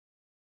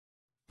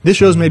This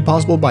show is made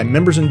possible by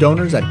members and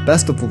donors at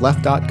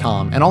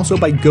bestoftheleft.com and also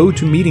by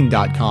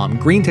GoToMeeting.com,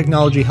 green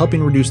technology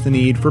helping reduce the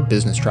need for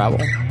business travel.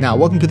 Now,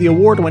 welcome to the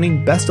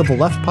award-winning Best of the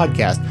Left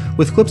podcast,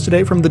 with clips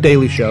today from The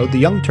Daily Show, The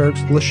Young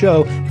Turks, Le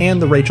Show,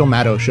 and The Rachel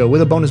Maddow Show,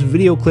 with a bonus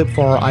video clip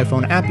for our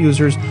iPhone app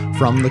users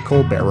from The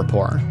Colbert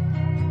Report.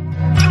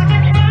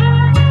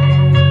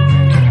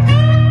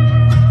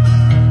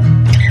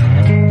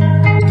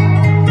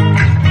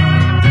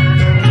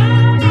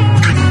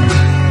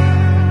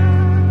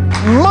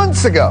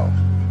 Months ago,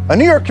 a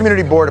New York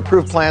community board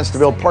approved plans to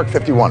build Park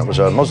 51. It was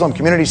a Muslim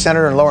community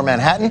center in Lower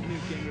Manhattan.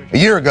 A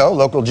year ago,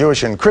 local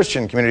Jewish and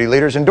Christian community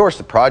leaders endorsed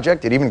the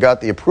project. It even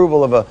got the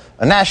approval of a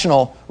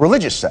national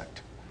religious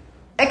sect.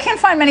 I can't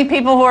find many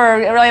people who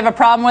really have a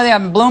problem with it.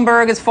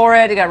 Bloomberg is for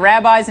it. You got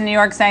rabbis in New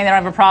York saying they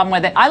don't have a problem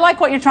with it. I like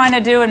what you're trying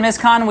to do, and Ms.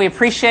 Khan, we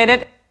appreciate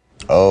it.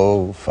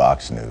 Oh,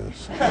 Fox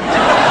News.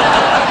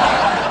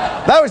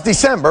 That was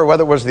December,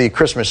 whether it was the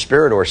Christmas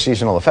spirit or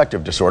seasonal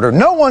affective disorder.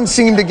 No one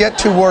seemed to get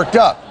too worked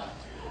up.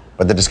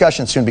 But the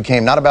discussion soon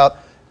became not about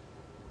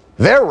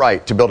their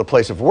right to build a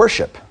place of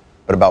worship,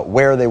 but about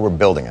where they were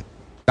building it.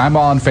 I'm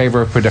all in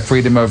favor of the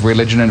freedom of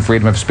religion and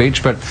freedom of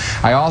speech, but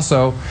I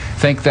also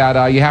think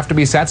that you have to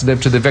be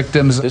sensitive to the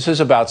victims. This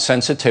is about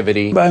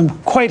sensitivity. I'm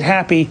quite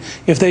happy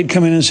if they'd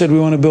come in and said, we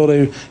want to build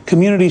a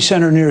community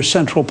center near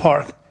Central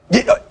Park.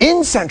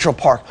 In Central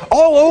Park,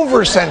 all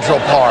over Central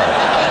Park.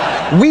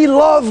 We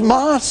love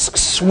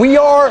mosques. We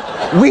are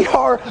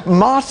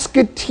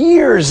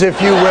mosqueteers,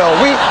 if you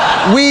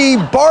will. We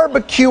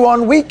barbecue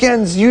on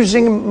weekends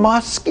using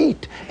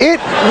mesquite.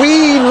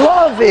 We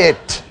love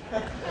it.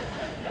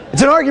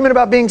 It's an argument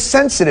about being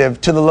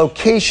sensitive to the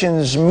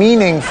location's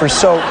meaning for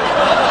so...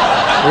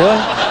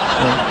 Really?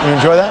 You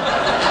enjoy that?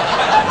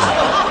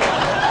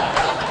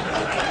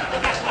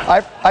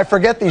 I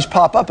forget these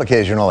pop up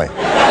occasionally.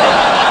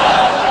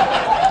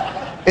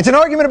 It's an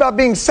argument about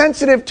being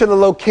sensitive to the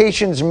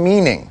location's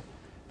meaning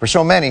for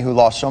so many who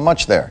lost so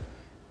much there.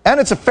 And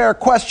it's a fair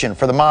question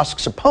for the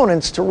mosque's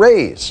opponents to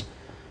raise.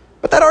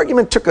 But that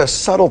argument took a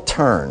subtle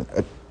turn.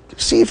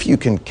 See if you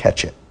can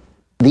catch it.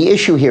 The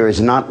issue here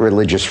is not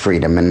religious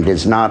freedom, and it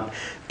is not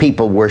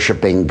people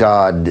worshiping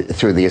God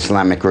through the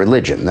Islamic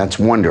religion. That's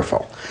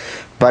wonderful.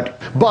 But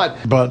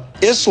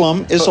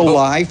Islam is a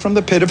lie from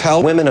the pit of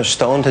hell. Women are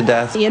stoned to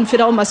death. The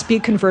infidel must be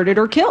converted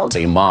or killed.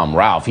 Imam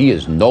Ralph, he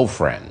is no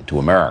friend to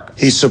America.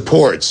 He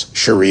supports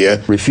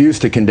Sharia.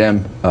 Refused to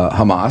condemn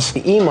Hamas.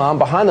 The imam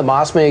behind the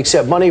mosque may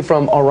accept money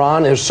from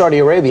Iran or Saudi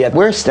Arabia.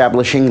 We're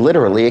establishing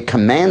literally a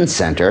command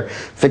center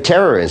for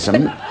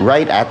terrorism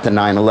right at the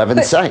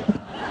 9/11 site.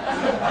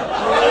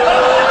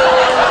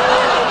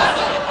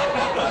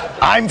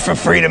 I'm for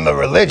freedom of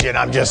religion.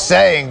 I'm just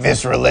saying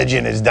this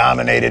religion is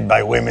dominated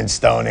by women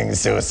stoning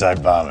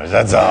suicide bombers.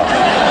 That's all.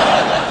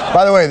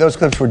 By the way, those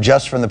clips were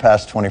just from the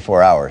past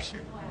 24 hours.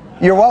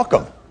 You're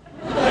welcome.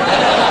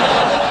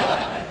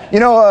 You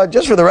know,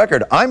 just for the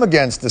record, I'm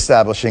against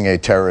establishing a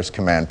terrorist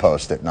command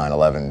post at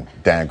 9/11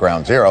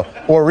 Ground Zero,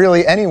 or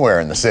really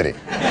anywhere in the city.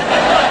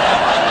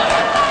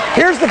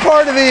 Here's the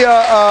part of the,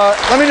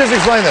 let me just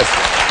explain this.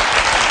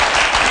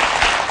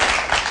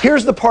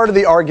 Here's the part of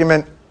the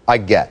argument I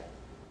get.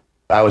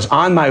 I was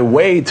on my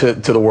way to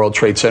the World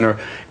Trade Center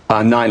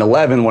on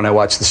 9/11 when I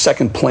watched the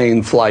second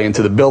plane fly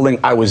into the building.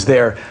 I was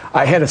there.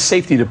 I had a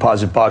safety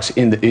deposit box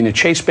in a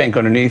Chase Bank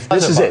underneath.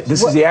 This is it.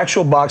 This is the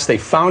actual box. They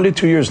found it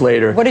 2 years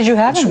later. What did you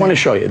have? I just want to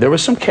show you. There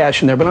was some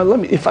cash in there, but let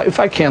me, if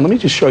I can, let me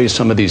just show you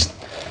some of these.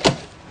 I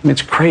mean,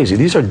 it's crazy.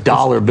 These are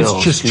dollar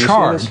bills. It's just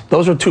charred.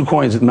 Those are two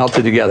coins that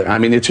melted together. I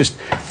mean, it's just,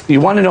 you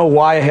want to know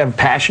why I have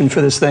passion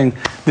for this thing?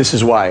 This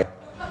is why.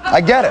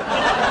 I get it.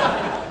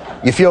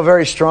 You feel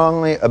very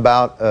strongly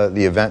about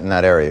the event in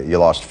that area. You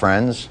lost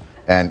friends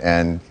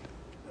and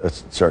a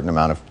certain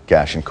amount of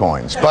cash and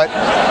coins. But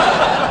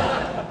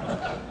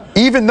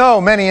even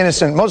though many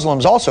innocent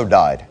Muslims also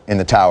died in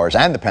the towers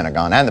and the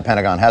Pentagon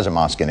has a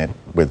mosque in it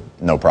with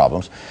no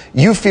problems,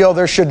 you feel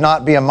there should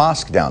not be a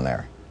mosque down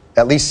there.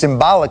 At least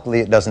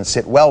symbolically, it doesn't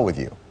sit well with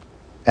you.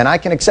 And I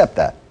can accept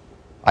that.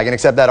 I can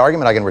accept that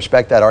argument. I can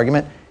respect that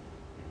argument.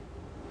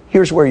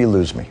 Here's where you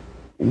lose me.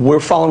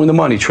 We're following the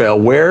money trail.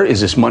 Where is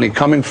this money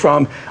coming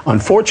from?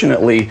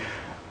 Unfortunately,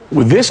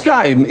 with this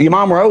guy,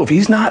 Imam Rauf,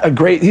 he's not a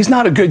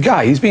good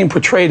guy. He's being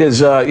portrayed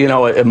as,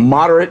 a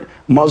moderate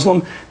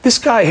Muslim. This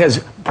guy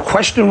has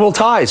questionable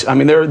ties. I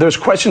mean, there's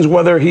questions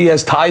whether he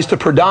has ties to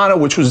Perdana,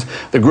 which was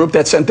the group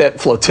that sent that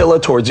flotilla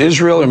towards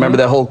Israel. Remember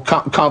that whole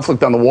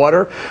conflict on the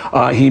water?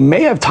 He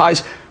may have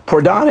ties.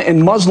 Perdana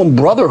and Muslim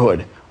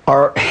Brotherhood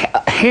are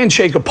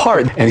handshake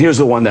apart. And here's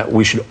the one that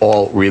we should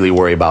all really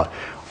worry about.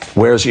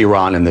 Where's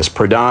Iran in this?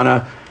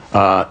 Perdana,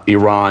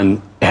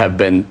 Iran have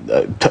been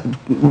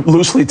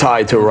loosely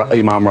tied to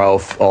Imam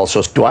Rauf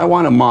also. Do I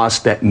want a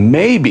mosque that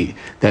may be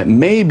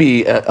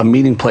a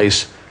meeting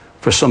place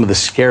for some of the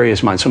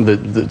scariest minds, some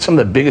of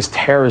the biggest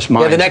terrorist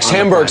minds? Yeah, the next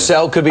Hamburg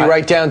cell could be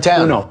right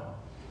downtown. No.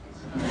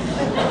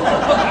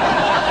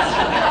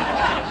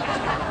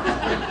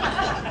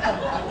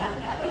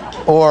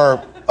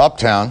 Or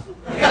uptown.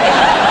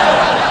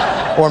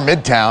 Or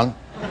midtown.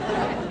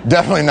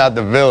 Definitely not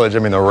the Village. I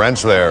mean, the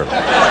rent's there.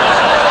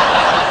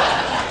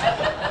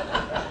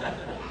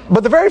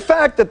 But the very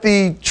fact that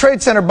the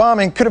Trade Center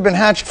bombing could have been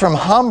hatched from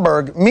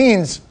Hamburg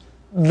means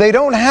they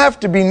don't have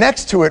to be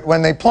next to it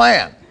when they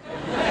plan.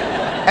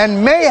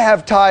 And may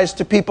have ties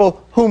to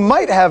people who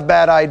might have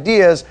bad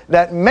ideas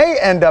that may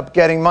end up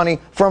getting money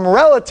from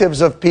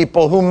relatives of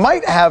people who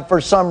might have, for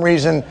some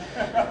reason,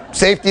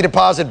 safety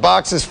deposit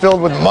boxes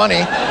filled with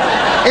money.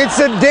 It's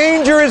a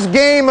dangerous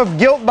game of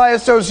guilt by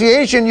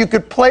association. You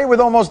could play with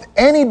almost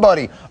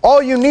anybody.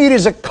 All you need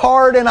is a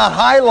card and a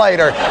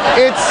highlighter.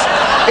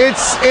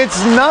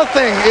 It's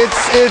nothing.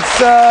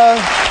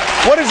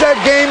 What is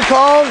that game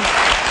called?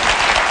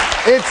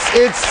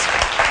 It's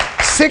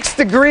 6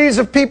 degrees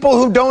of people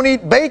who don't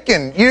eat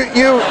bacon. You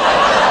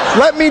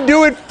let me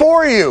do it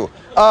for you.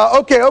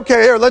 Okay,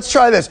 here, let's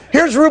try this.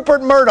 Here's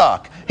Rupert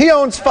Murdoch. He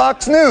owns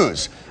Fox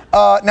News.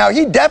 Now,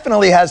 he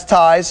definitely has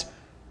ties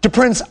to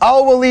Prince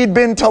Al-Walid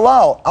bin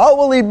Talal.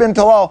 Al-Walid bin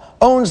Talal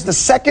owns the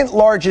second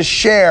largest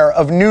share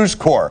of News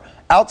Corp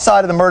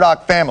outside of the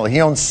Murdoch family. He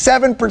owns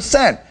 7%,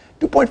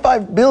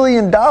 $2.5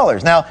 billion.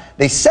 Now,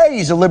 they say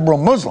he's a liberal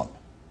Muslim,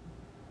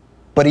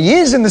 but he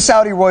is in the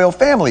Saudi royal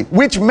family,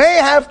 which may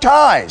have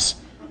ties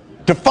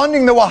to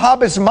funding the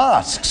Wahhabist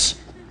mosques,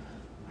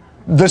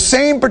 the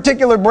same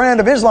particular brand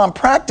of Islam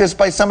practiced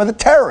by some of the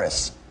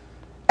terrorists.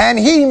 And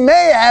he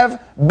may have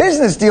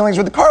business dealings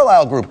with the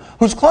Carlyle Group,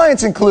 whose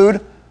clients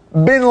include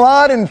Bin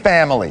Laden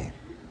family,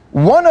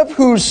 one of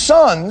whose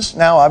sons,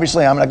 now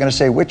obviously I'm not going to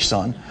say which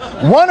son,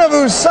 one of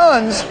whose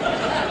sons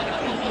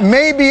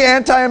may be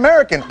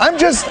anti-American. I'm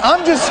just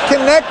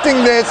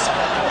connecting this.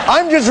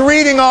 I'm just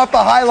reading off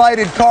a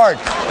highlighted card.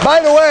 By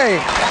the way,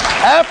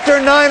 after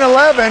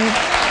 9/11,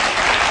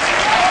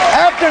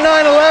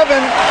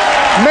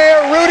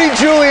 Mayor Rudy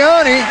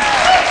Giuliani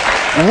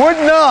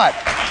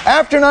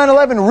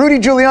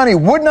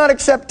would not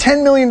accept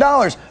 $10 million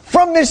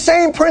from this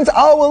same Prince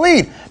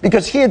Al-Walid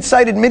because he had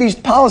cited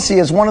Mideast policy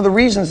as one of the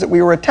reasons that we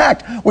were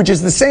attacked, which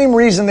is the same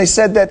reason they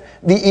said that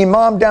the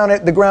imam down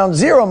at the Ground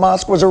Zero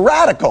Mosque was a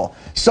radical.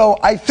 So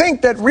I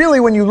think that really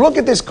when you look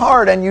at this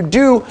card and you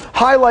do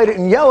highlight it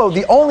in yellow,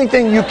 the only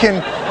thing you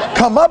can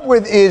come up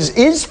with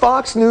is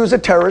Fox News a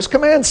terrorist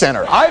command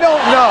center? I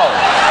don't know.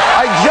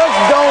 I just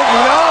don't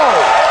know.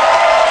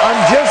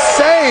 I'm just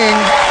saying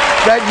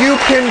that you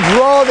can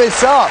draw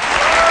this up.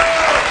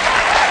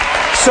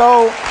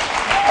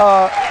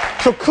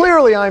 So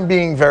clearly I'm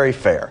being very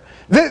fair.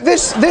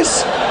 This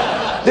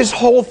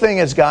whole thing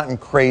has gotten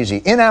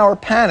crazy. In our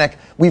panic,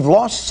 we've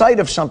lost sight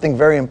of something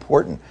very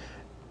important.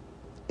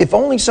 If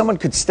only someone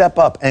could step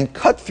up and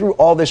cut through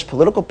all this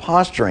political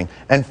posturing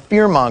and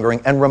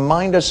fear-mongering and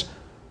remind us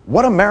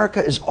what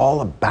America is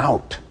all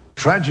about.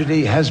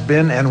 Tragedy has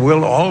been and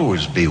will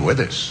always be with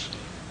us.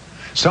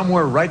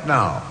 Somewhere right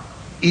now,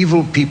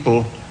 evil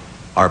people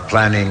are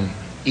planning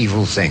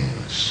evil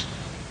things.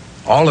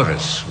 All of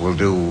us will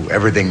do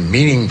everything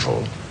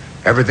meaningful,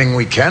 everything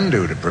we can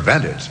do to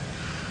prevent it.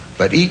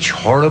 But each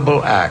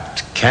horrible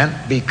act can't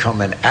become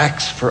an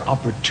axe for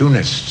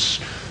opportunists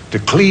to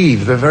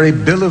cleave the very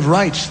Bill of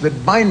Rights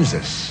that binds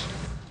us.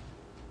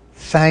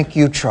 Thank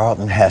you,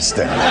 Charlton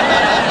Heston.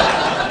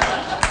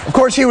 Of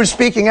course, he was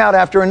speaking out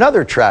after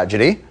another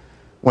tragedy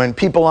when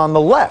people on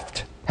the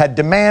left had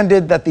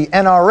demanded that the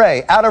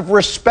NRA, out of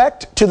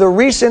respect to the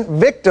recent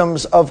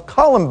victims of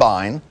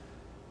Columbine,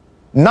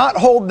 not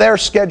hold their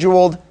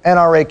scheduled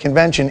NRA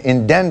convention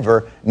in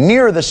Denver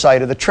near the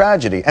site of the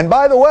tragedy. And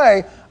by the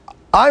way,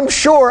 I'm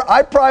sure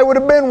I probably would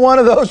have been one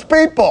of those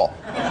people.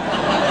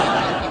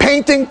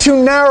 Painting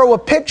too narrow a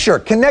picture,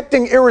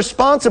 connecting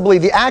irresponsibly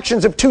the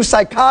actions of two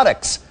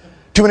psychotics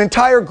to an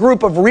entire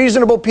group of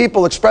reasonable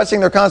people expressing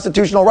their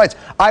constitutional rights.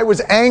 I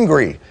was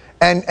angry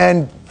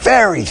and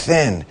very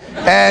thin,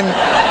 and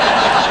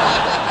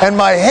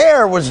my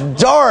hair was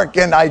dark,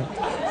 and I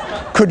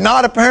could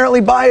not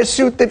apparently buy a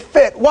suit that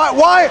fit. Why?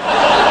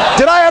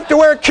 Did I have to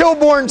wear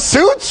Kilborn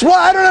suits? Well,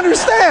 I don't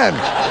understand.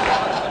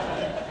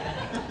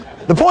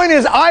 The point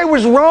is, I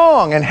was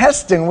wrong and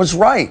Heston was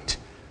right.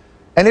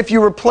 And if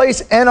you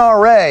replace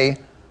NRA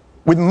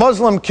with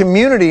Muslim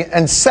community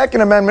and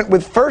Second Amendment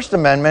with First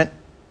Amendment,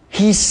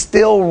 he's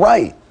still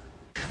right.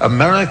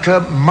 America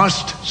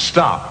must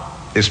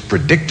stop this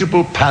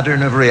predictable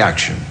pattern of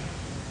reaction.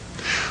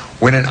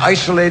 When an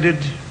isolated,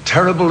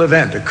 terrible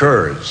event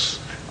occurs,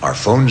 our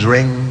phones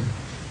ring,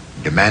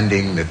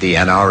 demanding that the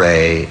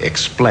NRA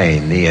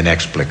explain the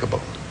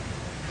inexplicable.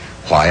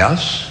 Why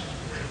us?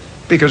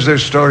 Because their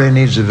story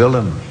needs a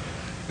villain.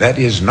 That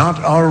is not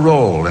our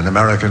role in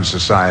American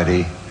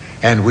society,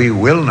 and we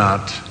will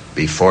not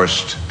be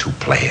forced to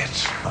play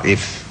it.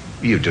 If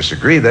you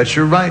disagree, that's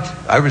your right.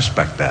 I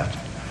respect that.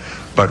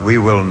 But we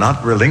will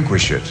not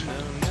relinquish it,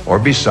 or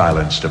be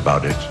silenced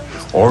about it,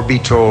 or be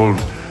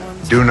told,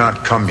 do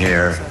not come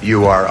here,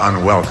 you are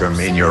unwelcome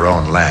in your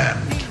own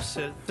land.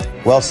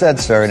 Well said,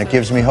 sir, and it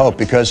gives me hope,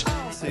 because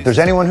if there's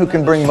anyone who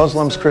can bring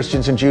Muslims,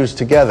 Christians, and Jews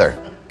together,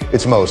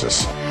 it's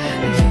Moses.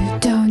 You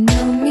don't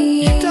know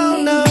me. You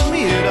don't know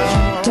me at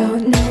all. You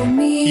don't know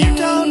me. You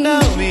don't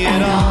know me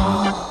at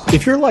all.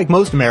 If you're like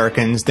most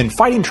Americans, then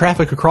fighting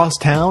traffic across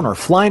town or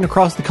flying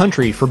across the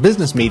country for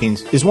business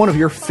meetings is one of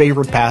your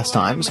favorite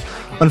pastimes.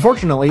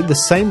 Unfortunately, the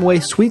same way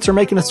sweets are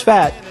making us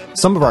fat,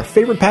 some of our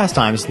favorite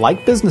pastimes,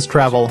 like business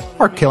travel,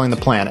 are killing the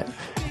planet.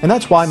 And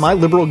that's why my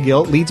liberal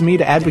guilt leads me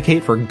to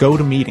advocate for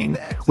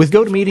GoToMeeting. With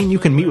GoToMeeting, you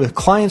can meet with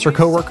clients or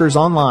coworkers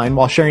online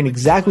while sharing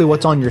exactly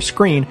what's on your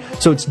screen,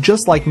 so it's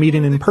just like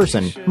meeting in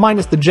person,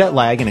 minus the jet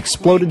lag and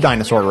exploded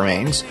dinosaur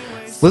remains.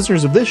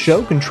 Listeners of this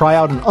show can try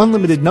out an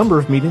unlimited number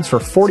of meetings for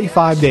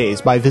 45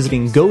 days by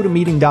visiting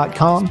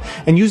GoToMeeting.com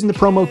and using the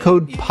promo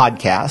code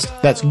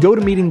PODCAST. That's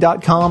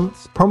GoToMeeting.com,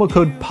 promo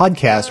code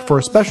PODCAST for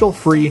a special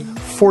free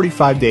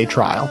 45-day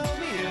trial.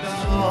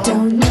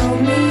 Don't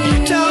know me.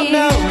 You don't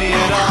know me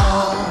at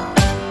all.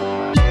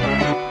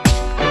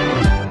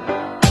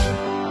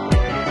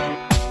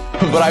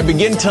 But I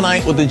begin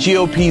tonight with the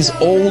GOP's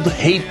old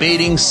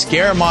hate-baiting,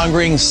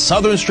 scaremongering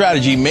Southern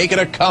strategy making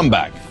a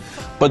comeback.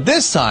 But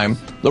this time,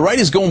 the right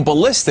is going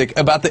ballistic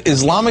about the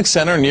Islamic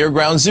Center near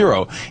Ground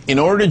Zero in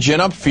order to gin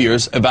up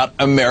fears about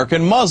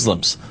American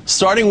Muslims,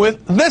 starting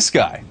with this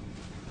guy.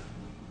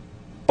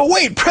 But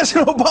wait,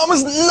 President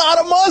Obama's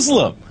not a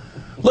Muslim.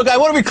 Look, I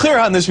want to be clear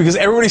on this because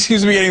everybody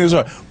seems to be getting this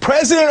wrong.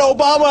 President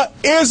Obama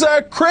is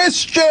a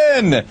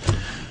Christian.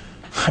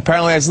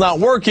 Apparently that's not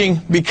working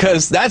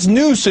because that's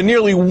news to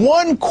nearly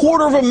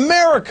 1/4 of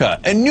America.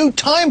 A new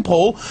Time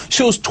poll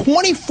shows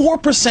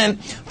 24%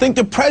 think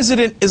the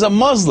president is a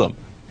Muslim.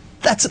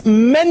 That's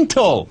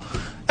mental.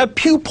 A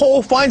Pew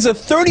poll finds that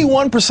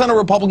 31% of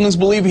Republicans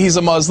believe he's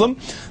a Muslim.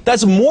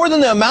 That's more than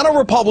the amount of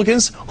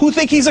Republicans who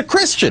think he's a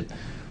Christian,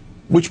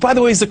 which, by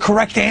the way, is the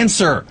correct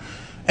answer.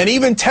 And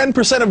even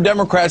 10% of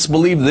Democrats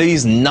believe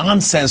these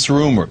nonsense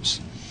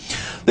rumors.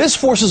 This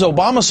forces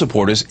Obama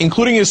supporters,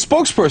 including his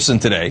spokesperson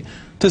today,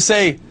 to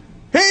say,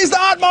 he's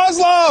not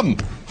Muslim!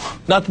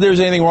 Not that there's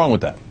anything wrong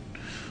with that.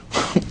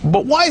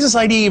 But why is this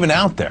idea even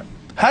out there?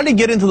 How did it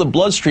get into the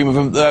bloodstream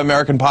of the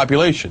American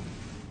population?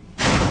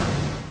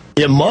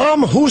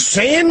 Imam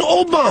Hussein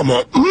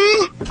Obama.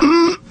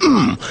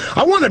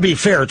 I want to be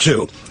fair,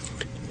 too.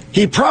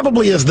 He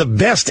probably is the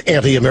best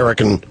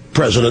anti-American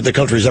president the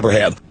country's ever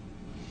had.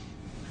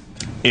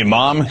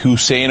 Imam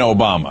Hussein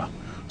Obama.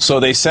 So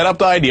they set up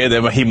the idea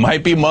that he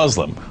might be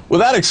Muslim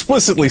without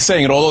explicitly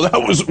saying it, although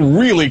that was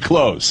really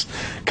close.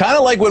 Kind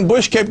of like when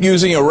Bush kept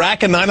using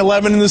Iraq and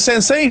 9/11 in the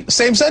same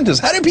sentence.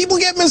 How did people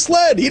get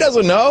misled? He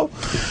doesn't know.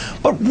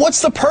 But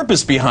what's the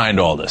purpose behind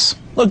all this?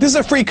 Look, this is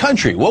a free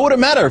country. What would it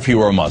matter if you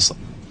were a Muslim?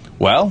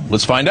 Well,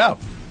 let's find out.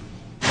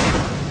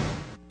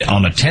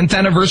 On the 10th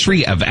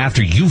anniversary of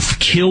after you've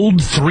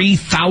killed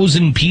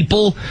 3,000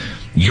 people,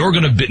 you're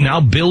going to now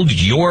build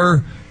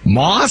your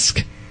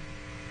mosque?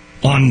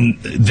 On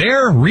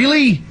there?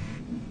 Really?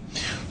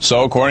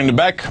 So, according to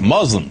Beck,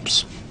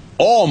 Muslims,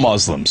 all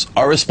Muslims,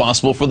 are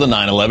responsible for the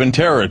 9/11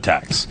 terror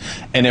attacks.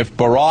 And if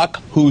Barack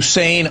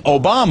Hussein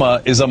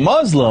Obama is a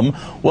Muslim,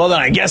 well, then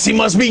I guess he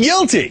must be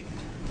guilty.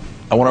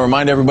 I want to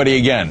remind everybody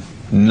again,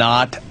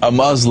 not a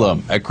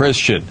Muslim, a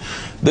Christian.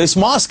 This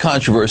mosque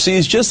controversy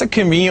is just a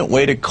convenient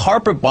way to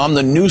carpet bomb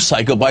the news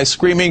cycle by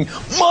screaming,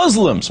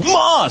 Muslims,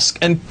 mosque,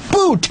 and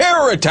boo,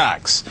 terror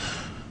attacks.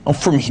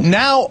 From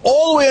now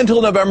all the way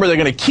until November, they're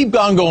going to keep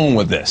on going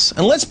with this.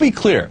 And let's be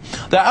clear,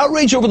 the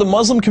outrage over the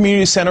Muslim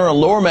Community Center in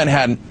Lower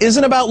Manhattan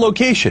isn't about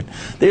location.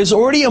 There's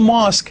already a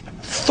mosque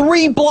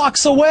 3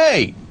 blocks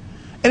away.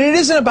 And it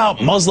isn't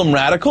about Muslim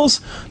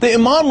radicals. The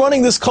imam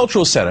running this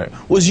cultural center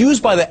was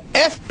used by the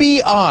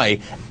FBI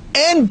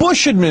and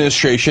Bush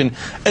administration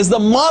as the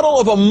model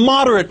of a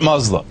moderate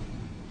Muslim.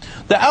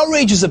 The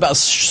outrage is about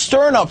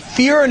stirring up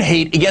fear and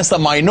hate against a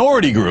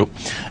minority group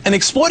and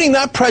exploiting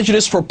that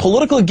prejudice for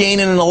political gain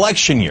in an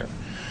election year.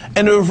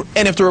 And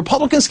if the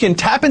Republicans can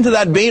tap into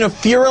that vein of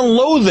fear and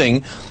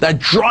loathing that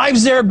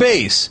drives their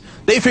base,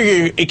 they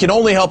figure it can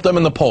only help them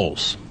in the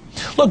polls.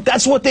 Look,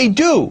 that's what they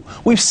do.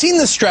 We've seen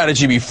this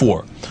strategy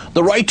before.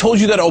 The right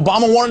told you that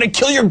Obama wanted to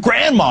kill your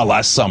grandma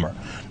last summer.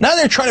 Now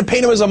they're trying to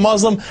paint him as a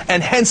Muslim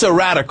and hence a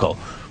radical.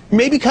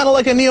 Maybe kind of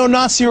like a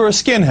neo-Nazi or a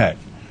skinhead.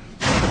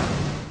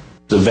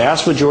 The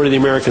vast majority of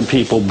the American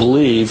people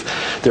believe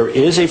there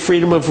is a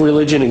freedom of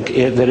religion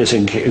that is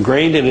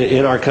ingrained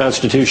in our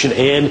Constitution,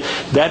 and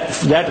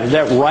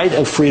that right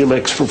of freedom,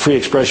 free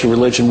expression of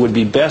religion would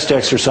be best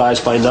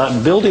exercised by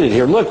not building it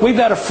here. Look, we've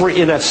got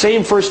in that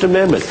same First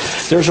Amendment,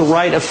 there's a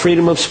right of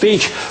freedom of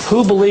speech.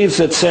 Who believes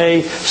that,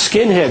 say,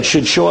 skinheads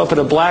should show up at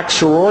a black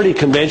sorority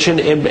convention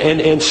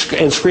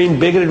and scream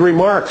bigoted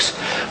remarks?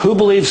 Who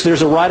believes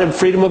there's a right of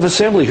freedom of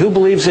assembly? Who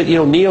believes that,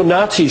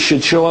 neo-Nazis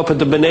should show up at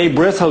the B'nai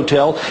B'rith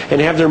Hotel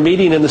and have their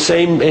meeting in the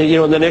same,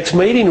 in the next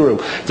meeting room?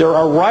 There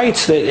are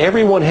rights that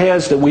everyone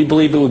has that we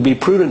believe it would be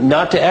prudent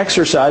not to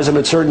exercise them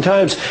at certain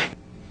times.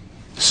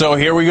 So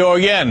here we go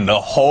again.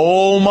 The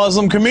whole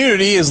Muslim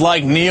community is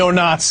like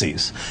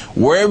neo-Nazis.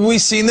 Where have we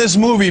seen this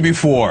movie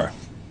before?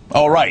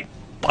 Oh, right,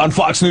 on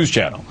Fox News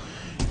Channel.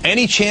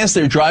 Any chance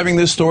they're driving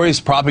this story as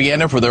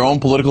propaganda for their own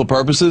political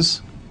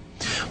purposes?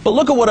 But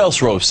look at what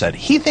else Rove said.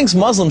 He thinks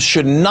Muslims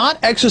should not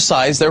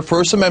exercise their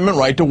First Amendment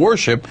right to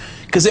worship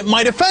because it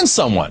might offend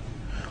someone.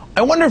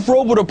 I wonder if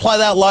Roe would apply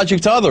that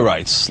logic to other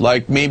rights,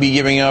 like maybe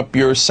giving up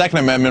your Second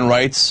Amendment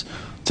rights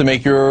to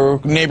make your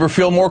neighbor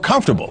feel more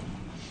comfortable.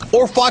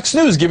 Or Fox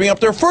News giving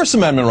up their First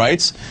Amendment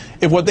rights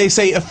if what they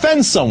say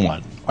offends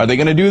someone. Are they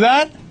going to do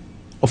that?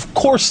 Of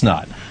course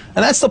not.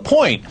 And that's the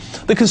point.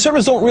 The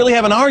conservatives don't really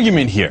have an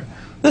argument here.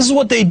 This is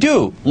what they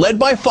do. Led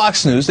by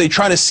Fox News, they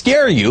try to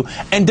scare you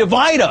and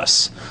divide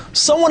us.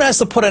 Someone has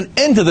to put an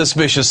end to this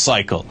vicious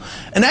cycle.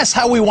 And that's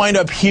how we wind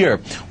up here,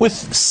 with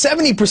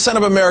 70%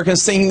 of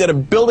Americans thinking that a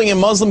building a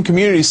Muslim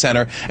community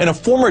center and a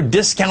former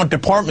discount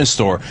department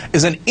store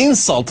is an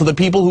insult to the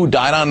people who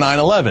died on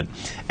 9/11.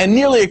 And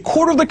nearly a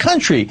quarter of the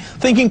country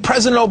thinking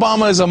President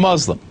Obama is a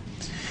Muslim.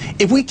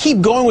 If we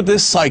keep going with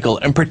this cycle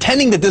and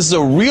pretending that this is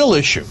a real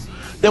issue,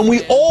 then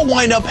we all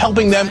wind up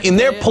helping them in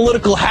their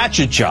political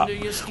hatchet job.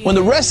 When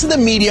the rest of the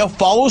media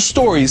follows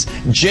stories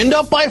ginned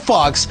up by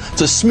Fox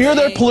to smear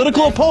their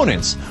political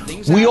opponents,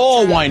 we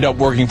all wind up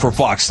working for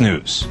Fox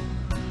News.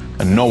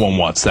 And no one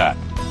wants that.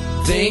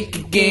 Think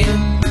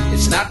again,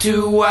 it's not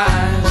too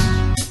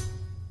wise.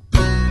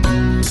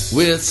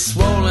 With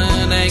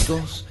swollen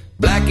ankles,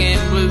 black and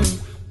blue,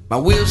 my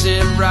wheels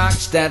hit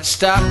rocks that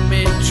stop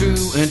me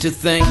true. And to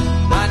think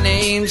my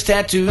name's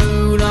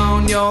tattooed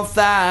on your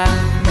thigh.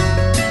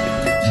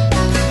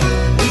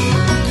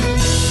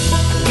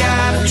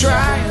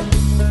 Try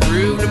and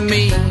prove to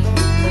me. I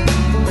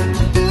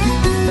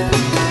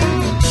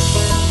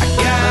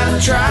gotta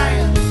try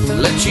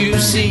and let you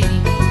see. I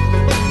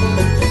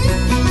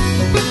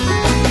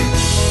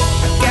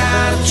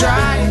gotta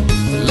try and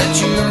let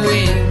you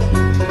in.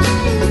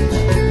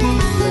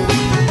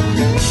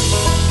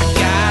 I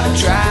gotta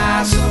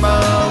try some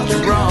of the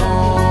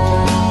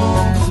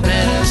wrong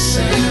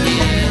medicine,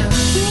 yeah.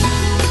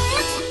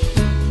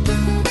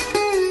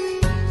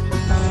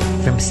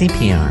 From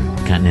CPR,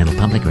 Continental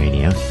Public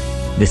Radio,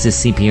 this is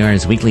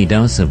CPR's weekly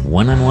dose of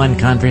one-on-one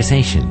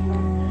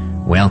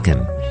conversation.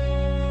 Welcome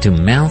to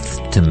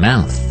Mouth to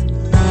Mouth.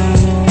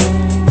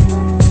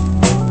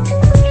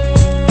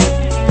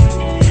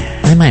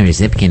 I'm Ira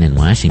Zipkin in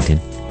Washington.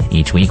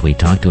 Each week we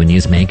talk to a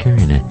newsmaker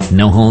in a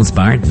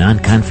no-holds-barred,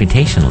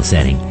 non-confrontational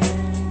setting.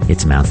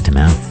 It's Mouth to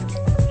Mouth.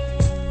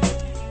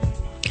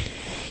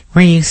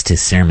 We're used to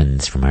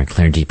sermons from our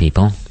clergy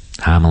people,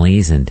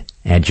 homilies and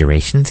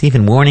adjurations,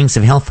 even warnings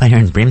of hellfire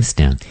and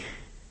brimstone.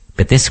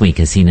 But this week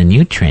has seen a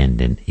new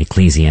trend in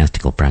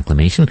ecclesiastical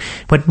proclamation,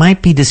 what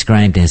might be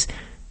described as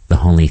the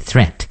holy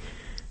threat.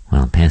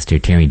 While Pastor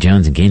Terry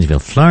Jones in Gainesville,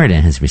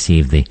 Florida, has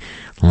received the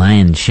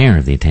lion's share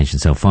of the attention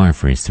so far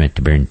for his threat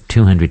to burn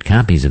 200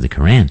 copies of the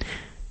Koran,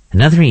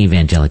 another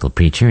evangelical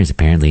preacher is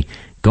apparently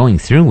going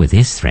through with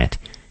his threat,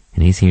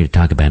 and he's here to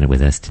talk about it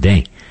with us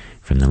today.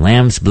 From the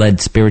Lamb's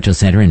Blood Spiritual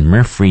Center in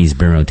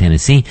Murfreesboro,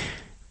 Tennessee,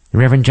 the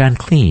Reverend John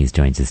Cleese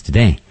joins us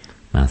today,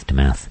 Mouth to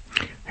Mouth.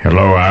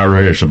 Hello,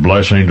 Ira. It's a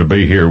blessing to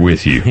be here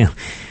with you. Well,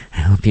 I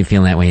hope you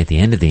feel that way at the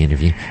end of the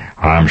interview.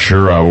 I'm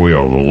sure I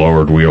will. The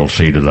Lord will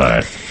see to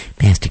that.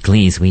 Pastor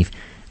Cleese, we've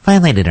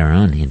violated our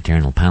own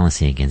internal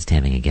policy against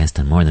having a guest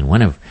on more than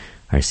one of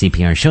our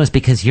CPR shows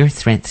because your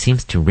threat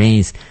seems to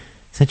raise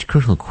such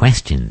crucial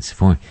questions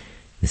for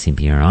the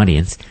CPR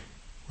audience.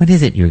 What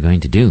is it you're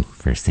going to do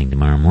first thing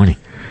tomorrow morning?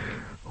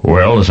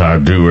 Well, as I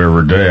do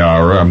every day,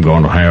 Ira, I'm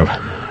going to have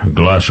a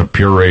glass of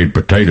pureed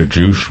potato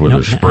juice with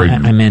a sprig.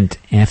 I meant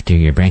after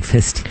your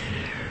breakfast.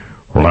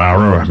 Well,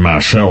 Ira,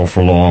 myself,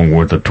 along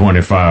with the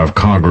 25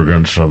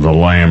 congregants of the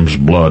Lamb's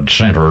Blood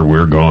Center,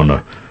 we're going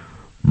to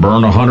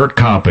burn 100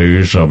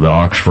 copies of the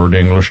Oxford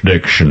English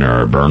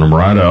Dictionary. Burn them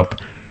right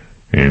up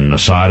in the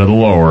sight of the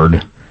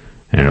Lord,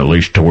 and at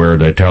least to where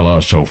they tell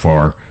us so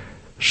far,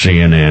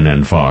 CNN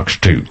and Fox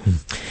 2.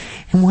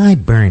 And why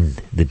burn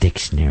the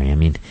dictionary? I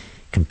mean,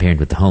 compared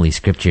with the holy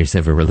scriptures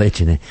of a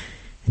religion, a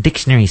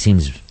dictionary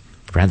seems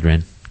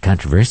rather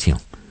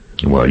controversial.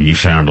 Well, you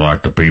sound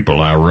like the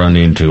people I run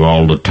into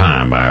all the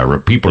time, Ira.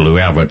 People who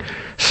haven't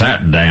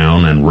sat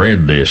down and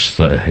read this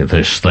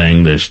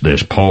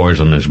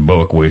poisonous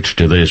book, which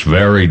to this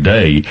very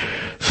day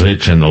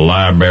sits in the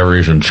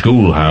libraries and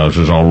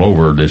schoolhouses all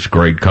over this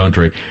great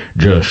country,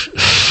 just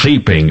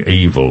seeping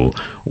evil,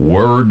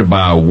 word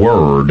by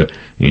word,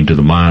 into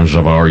the minds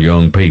of our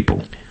young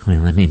people.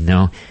 Well, I mean,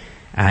 no,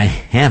 I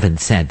haven't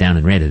sat down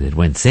and read it at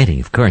one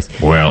sitting, of course.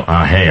 Well,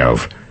 I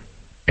have,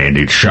 and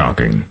it's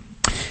shocking.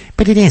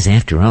 But it is,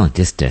 after all,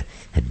 just a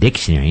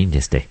dictionary,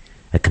 just a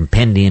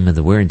compendium of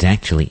the words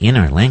actually in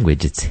our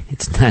language.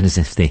 It's not as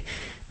if they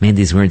made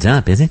these words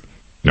up, is it?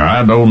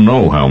 I don't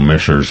know how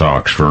Messrs.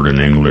 Oxford and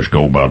English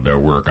go about their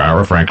work,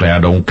 Ira. Frankly,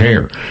 I don't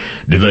care.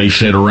 Do they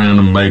sit around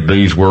and make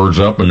these words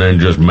up and then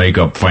just make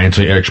up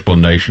fancy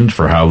explanations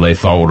for how they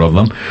thought of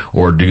them?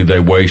 Or do they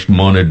waste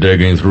money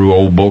digging through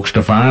old books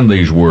to find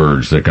these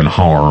words that can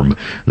harm,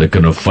 that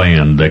can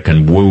offend, that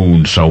can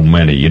wound so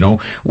many? You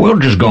know, we're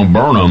just going to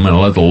burn them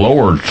and let the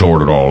Lord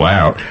sort it all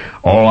out.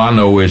 All I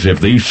know is if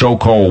these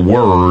so-called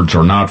words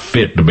are not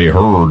fit to be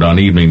heard on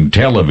evening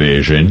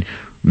television,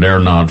 they're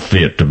not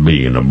fit to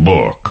be in a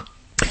book.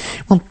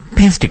 Well,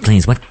 Pastor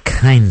Cleese, what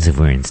kinds of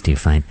words do you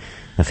find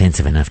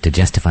offensive enough to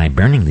justify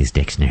burning these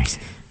dictionaries?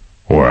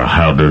 Well,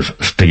 how does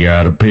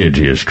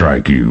steatopedia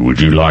strike you? Would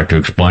you like to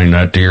explain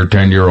that to your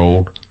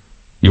 10-year-old?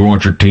 You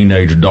want your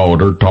teenage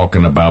daughter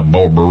talking about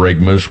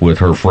borborygmus with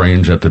her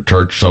friends at the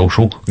church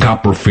social?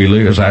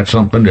 Coprophilia, is that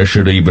something that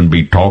should even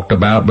be talked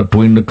about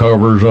between the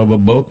covers of a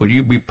book? Would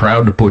you be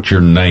proud to put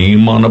your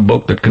name on a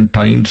book that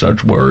contains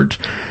such words?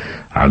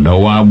 I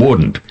know I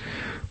wouldn't.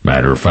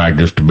 Matter of fact,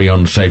 just to be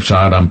on the safe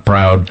side, I'm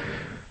proud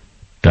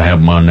to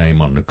have my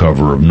name on the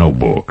cover of no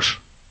books.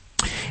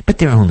 But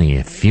there are only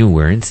a few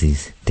words.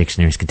 These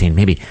dictionaries contain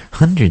maybe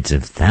hundreds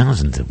of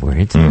thousands of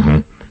words.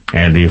 Mm-hmm.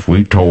 And if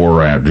we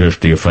tore out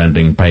just the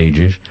offending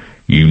pages,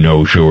 you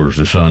know sure as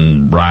the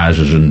sun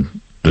rises in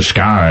the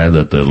sky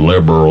that the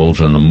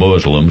liberals and the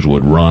Muslims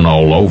would run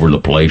all over the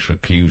place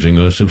accusing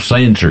us of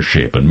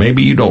censorship. And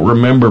maybe you don't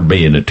remember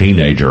being a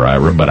teenager,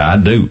 Ira, but I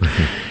do.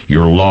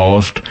 You're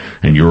lost,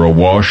 and you're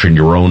awash in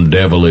your own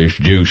devilish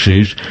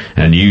juices,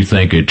 and you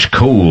think it's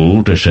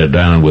cool to sit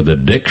down with a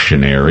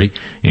dictionary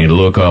and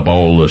look up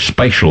all the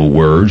special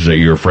words that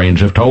your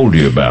friends have told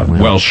you about.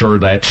 Well, sir,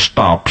 that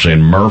stops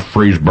in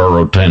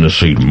Murfreesboro,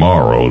 Tennessee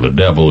tomorrow. The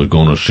devil is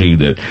going to see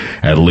that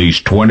at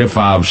least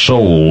 25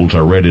 souls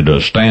are ready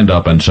to stand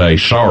up and say,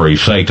 sorry,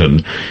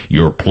 Satan,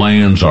 your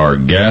plans are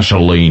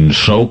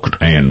gasoline-soaked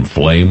and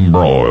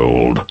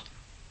flame-broiled.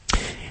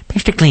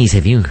 Pastor Cleese,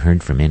 have you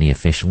heard from any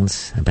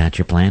officials about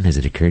your plan? Has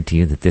it occurred to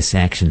you that this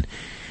action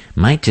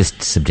might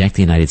just subject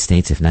the United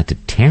States, if not to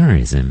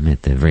terrorism,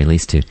 at the very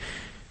least to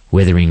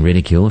withering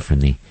ridicule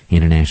from the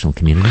international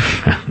community?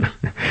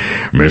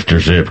 Mr.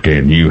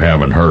 Zipkin, you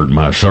haven't heard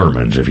my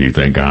sermons if you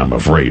think I'm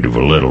afraid of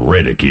a little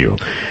ridicule.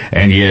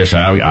 And yes,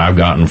 I've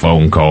gotten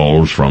phone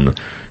calls from the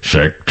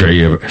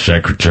Secretary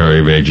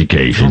of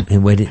Education.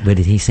 And what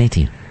did he say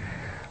to you?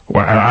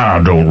 Well,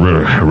 I don't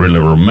really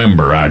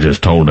remember. I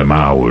just told him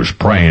I was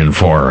praying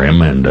for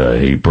him, and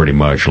he pretty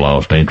much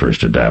lost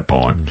interest at that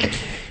point.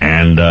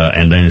 And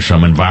then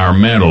some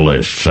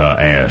environmentalists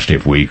asked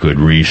if we could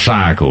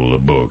recycle the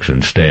books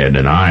instead,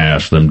 and I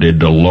asked them, did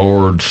the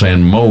Lord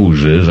send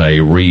Moses a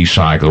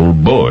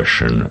recycled bush?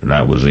 And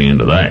that was the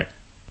end of that.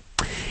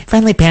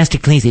 Finally, Pastor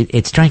Cleese,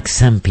 it strikes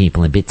some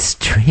people a bit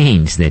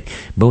strange that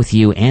both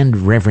you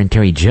and Reverend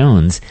Terry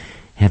Jones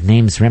have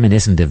names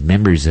reminiscent of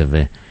members of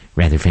a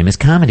rather famous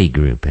comedy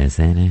group. Has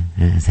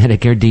that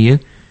occurred to you?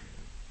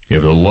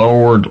 If the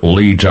Lord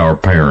leads our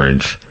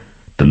parents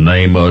to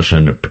name us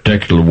in a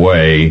particular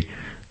way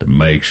that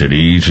makes it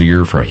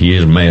easier for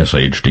His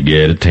message to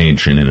get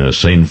attention in a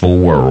sinful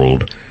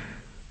world,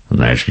 then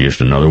that's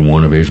just another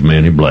one of His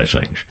many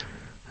blessings.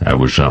 That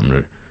was something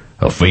that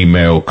a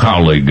female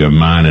colleague of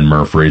mine in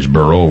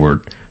Murfreesboro over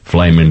at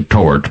Flaming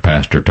Torch,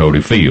 Pastor Toady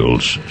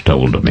Fields,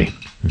 told me.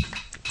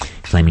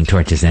 Flaming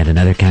Torch, is that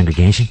another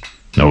congregation?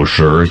 No,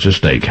 sir, it's a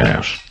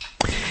steakhouse.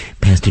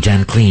 Pastor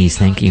John Cleese,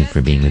 thank you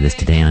for being with us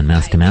today on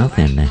Mouth to Mouth,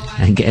 and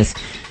I guess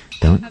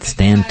don't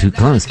stand too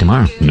close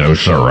tomorrow. No,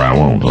 sir, I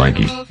won't, thank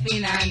you.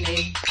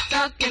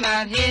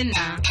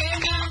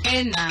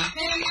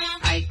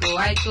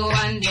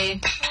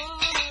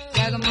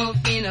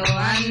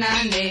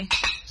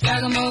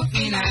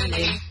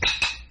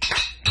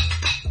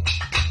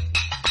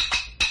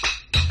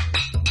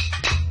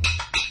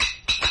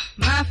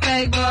 My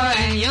flag boy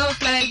and your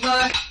flag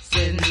boy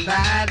sitting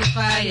by the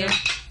fire.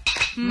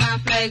 My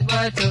flag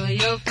boy to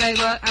your flag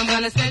boy, I'm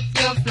gonna set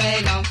your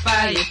flag on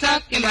fire.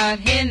 Talking about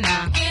hey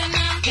now,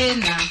 hey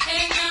now,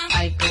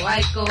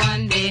 Aiko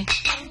one day.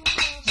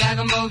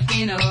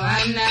 Shagamofino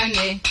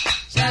anane,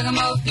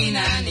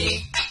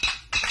 Shagamofinane.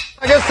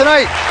 I guess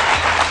tonight,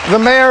 the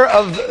mayor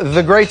of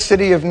the great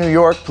city of New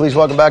York. Please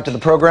welcome back to the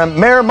program,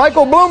 Mayor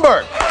Michael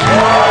Bloomberg.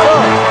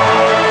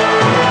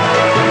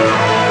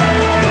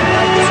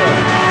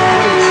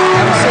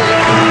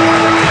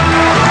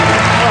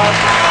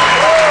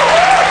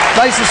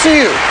 Nice to see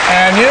you.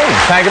 And you.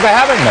 Thank you for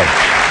having me.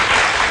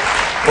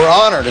 We're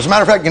honored. As a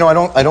matter of fact, you know,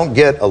 I don't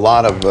get a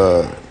lot of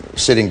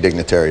sitting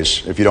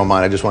dignitaries. If you don't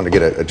mind, I just wanted to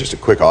get just a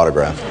quick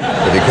autograph,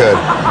 if you could.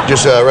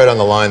 Just right on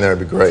the line there,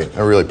 it'd be great.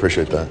 I really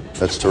appreciate that.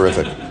 That's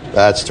terrific.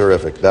 That's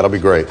terrific. That'll be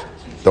great.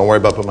 Don't worry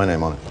about putting my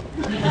name on it.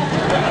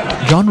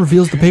 John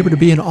reveals the paper to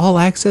be an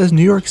all-access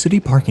New York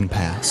City parking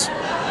pass.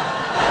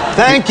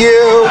 Thank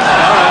you.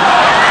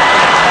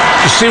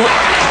 You see what?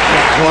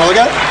 You want to look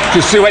at it? Did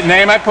you see what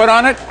name I put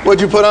on it?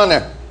 What'd you put on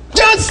there?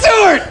 Jon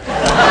Stewart!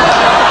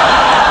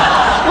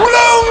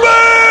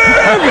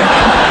 Bloomberg!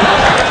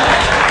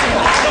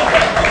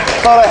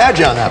 Thought I had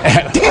you on that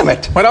one. Damn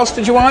it. What else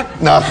did you want?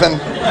 Nothing.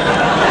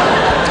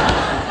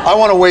 I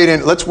want to wade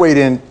in. Let's wade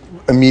in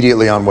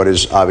immediately on what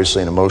is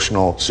obviously an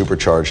emotional,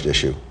 supercharged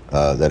issue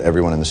that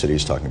everyone in the city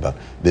is talking about.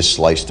 This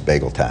sliced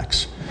bagel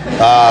tax.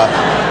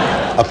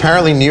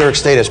 Apparently, New York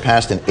State has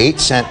passed an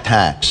 8-cent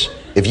tax.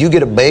 If you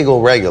get a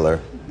bagel regular,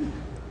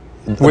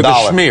 with a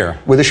schmear.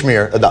 With a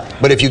schmear,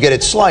 $1. But if you get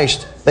it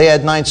sliced, they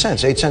add 9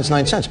 cents. 8 cents,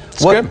 9 cents.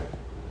 It's good.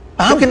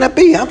 How can that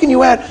be? How can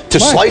you add to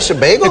slice a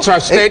bagel? It's our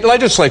state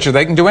legislature.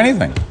 They can do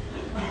anything.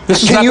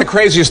 This is not the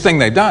craziest thing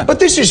they've done. But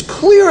this is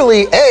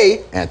clearly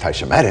A,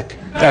 anti-Semitic.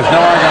 There's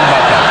no argument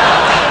about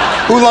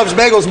that. Who loves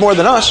bagels more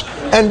than us?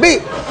 And B,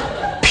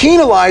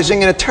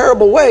 penalizing in a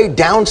terrible way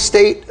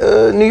downstate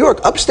New York,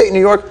 upstate New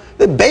York.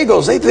 The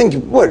bagels, they think,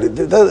 what?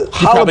 The you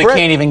probably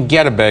can't even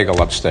get a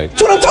bagel upstate.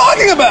 That's what I'm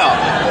talking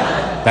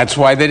about. That's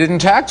why they didn't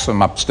tax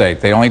them upstate.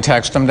 They only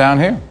taxed them down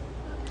here.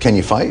 Can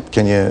you fight?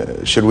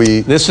 Should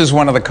we? This is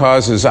one of the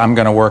causes I'm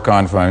going to work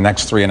on for the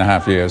next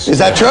 3.5 years. Is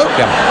that true?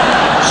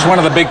 Yeah. It's one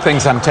of the big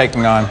things I'm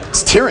taking on.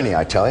 It's tyranny,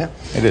 I tell you.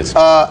 It is.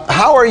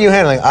 How are you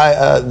handling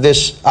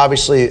this?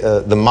 Obviously,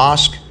 the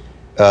mosque,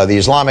 the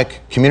Islamic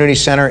Community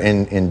Center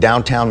in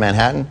downtown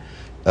Manhattan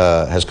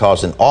has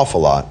caused an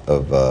awful lot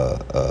of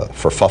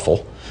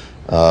kerfuffle,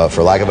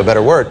 for lack of a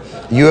better word.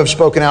 You have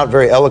spoken out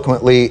very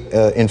eloquently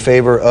in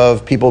favor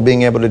of people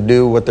being able to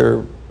do what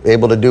they're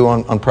able to do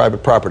on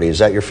private property. Is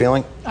that your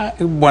feeling?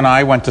 When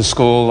I went to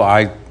school,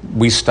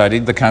 we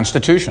studied the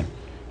Constitution.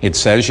 It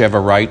says you have a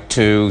right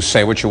to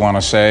say what you want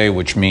to say,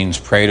 which means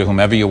pray to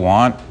whomever you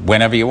want,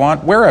 whenever you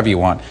want, wherever you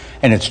want.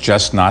 And it's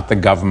just not the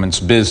government's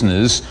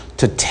business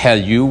to tell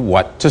you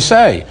what to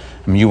say.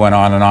 I mean, you went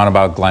on and on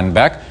about Glenn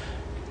Beck.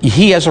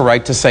 He has a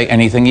right to say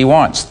anything he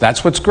wants.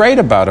 That's what's great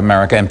about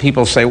America. And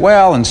people say,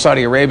 well, in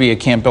Saudi Arabia, you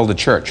can't build a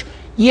church.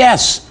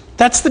 Yes,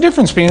 that's the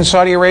difference between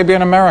Saudi Arabia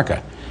and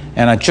America.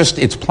 And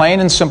it's plain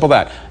and simple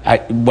that.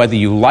 Whether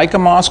you like a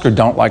mosque or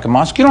don't like a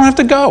mosque, you don't have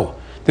to go.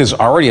 There's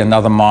already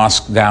another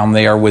mosque down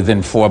there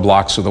within 4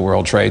 blocks of the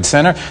World Trade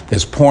Center.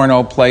 There's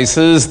porno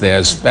places.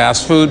 There's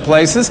fast food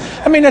places.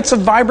 I mean, it's a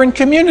vibrant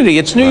community.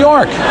 It's New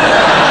York.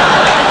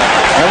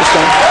 I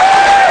understand.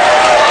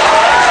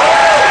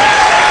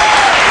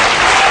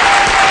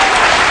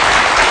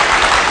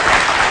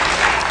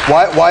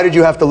 Why did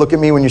you have to look at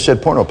me when you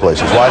said porno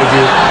places? Why did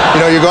you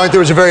you're going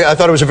through, I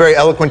thought it was a very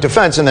eloquent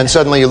defense, and then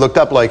suddenly you looked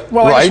up like,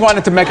 well, right? I just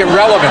wanted to make it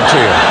relevant to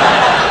you.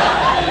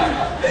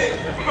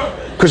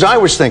 Because I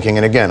was thinking,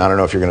 and again, I don't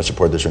know if you're going to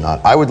support this or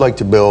not, I would like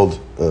to build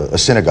a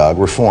synagogue,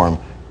 reform,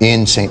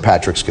 in St.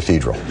 Patrick's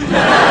Cathedral.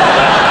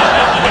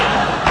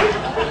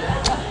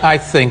 I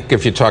think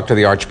if you talk to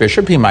the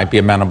Archbishop, he might be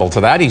amenable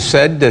to that. He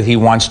said that he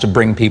wants to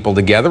bring people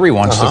together. He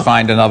wants to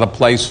find another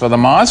place for the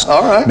mosque.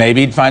 All right. Maybe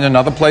he'd find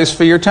another place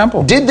for your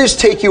temple. Did this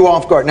take you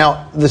off guard?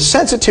 Now, the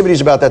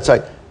sensitivities about that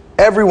site,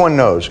 everyone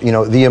knows,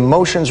 the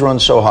emotions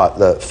run so hot.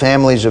 The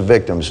families of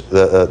victims,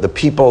 the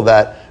people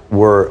that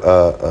were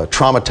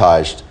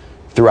traumatized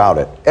throughout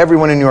it.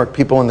 Everyone in New York,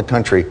 people in the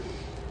country.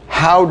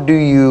 How do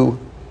you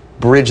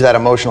bridge that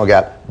emotional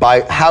gap?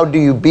 How do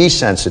you be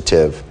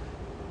sensitive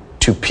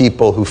to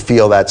people who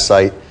feel that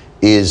site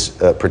is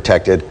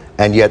protected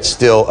and yet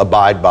still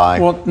abide by?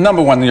 Well,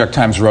 number one, the New York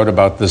Times wrote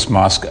about this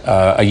mosque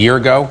a year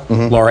ago.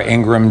 Laura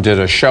Ingraham did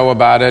a show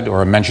about it,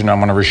 or mentioned on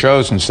one of her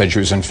shows, and said she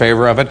was in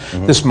favor of it.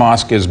 This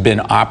mosque has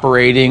been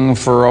operating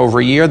for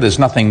over a year. There's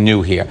nothing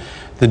new here.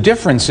 The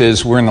difference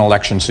is we're in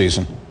election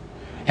season.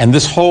 And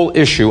this whole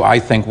issue, I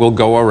think, will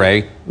go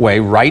away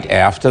right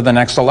after the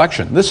next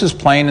election. This is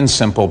plain and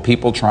simple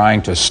people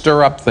trying to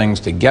stir up things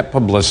to get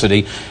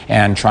publicity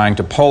and trying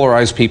to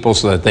polarize people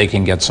so that they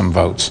can get some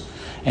votes.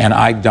 And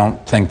I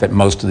don't think that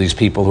most of these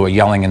people who are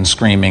yelling and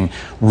screaming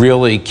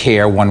really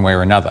care one way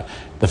or another.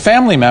 The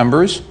family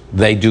members,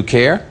 they do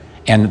care.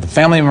 And the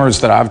family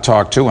members that I've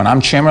talked to, and I'm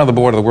chairman of the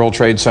board of the World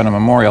Trade Center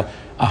Memorial,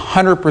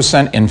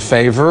 100% in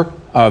favor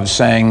of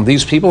saying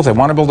these people, if they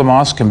want to build a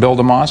mosque, can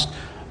build a mosque.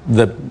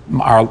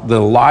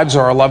 The lives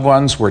of our loved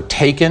ones were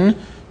taken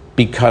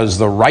because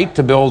the right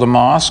to build a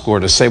mosque or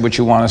to say what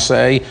you want to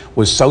say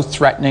was so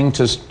threatening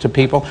to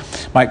people.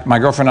 My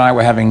girlfriend and I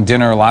were having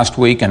dinner last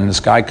week, and this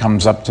guy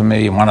comes up to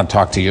me and want to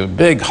talk to you, a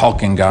big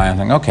hulking guy. I'm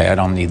thinking, okay, I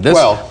don't need this.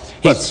 Well,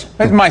 he's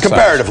my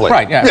comparatively. size.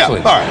 Right, yeah,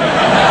 absolutely. All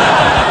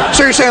right.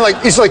 So you're saying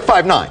he's like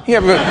 5'9"? Yeah,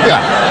 but...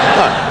 Yeah. All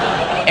right.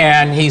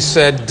 And he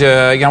said,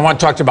 I want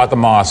to talk to you about the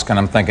mosque. And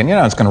I'm thinking,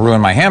 it's going to ruin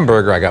my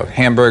hamburger. I got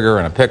hamburger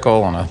and a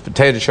pickle and a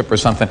potato chip or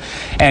something.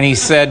 And he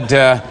said,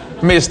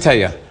 let me just tell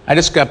you, I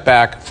just got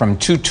back from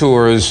 2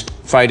 tours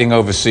fighting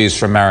overseas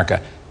for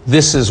America.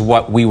 This is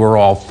what we were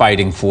all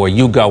fighting for.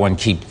 You go and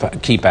keep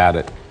at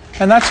it.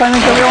 And that's, I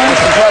think, the real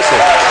answer.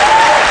 Impressive.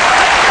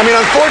 I mean,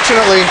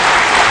 unfortunately,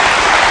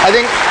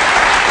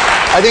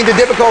 I think the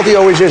difficulty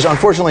always is,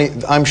 unfortunately,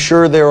 I'm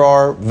sure there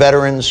are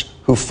veterans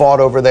who fought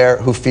over there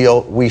who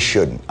feel we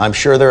shouldn't. I'm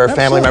sure there are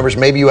family members,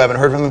 maybe you haven't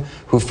heard from them,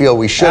 who feel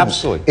we shouldn't.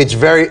 Absolutely. It's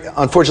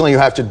unfortunately, you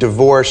have to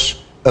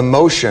divorce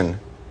emotion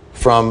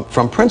from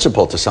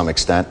principle to some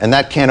extent, and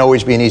that can't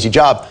always be an easy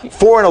job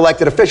for an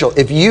elected official.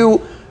 If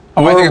you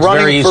were running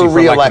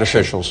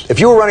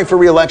for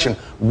re-election,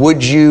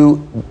 would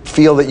you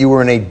feel that you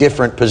were in a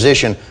different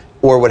position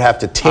or would have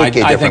to take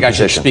a different position? I think I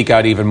should speak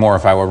out even more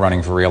if I were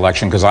running for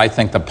re-election, because I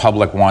think the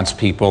public wants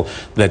people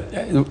that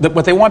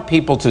what they want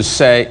people to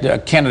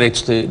say,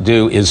 candidates to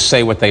do, is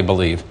say what they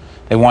believe.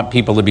 They want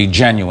people to be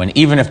genuine,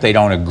 even if they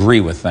don't agree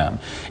with them.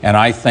 And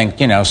I think,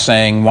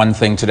 saying one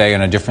thing today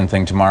and a different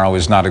thing tomorrow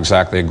is not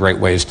exactly a great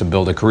way to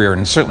build a career,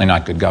 and certainly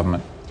not good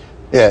government.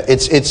 Yeah,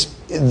 it's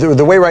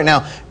the way right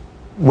now.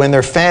 when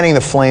they're fanning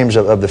the flames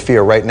of the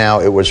fear, right now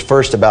it was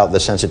first about the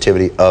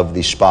sensitivity of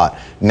the spot.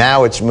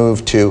 Now it's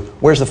moved to,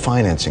 where's the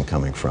financing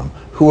coming from?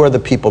 Who are the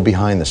people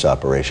behind this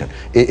operation?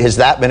 Has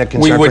that been a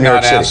concern for New York City? We would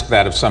not ask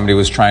that if somebody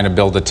was trying to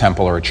build a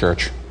temple or a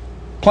church.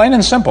 Plain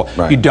and simple.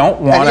 Right. You don't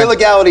want And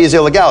illegality is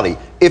illegality.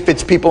 If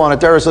it's people on a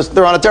terrorist list,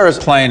 they're on a terrorist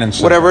list. Plain and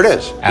simple. Whatever it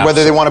is. Absolutely.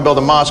 Whether they want to build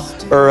a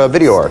mosque or a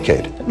video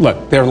arcade.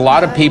 Look, there are a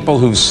lot of people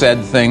who've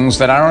said things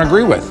that I don't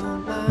agree with.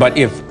 But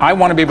if I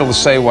want to be able to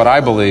say what I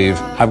believe,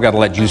 I've got to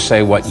let you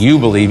say what you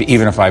believe,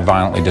 even if I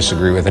violently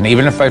disagree with it, and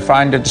even if I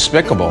find it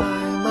despicable.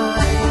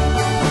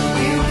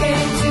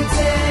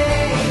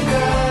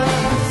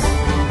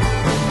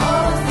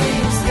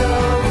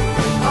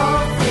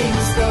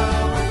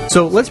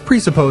 So let's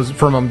presuppose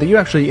for a moment that you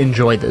actually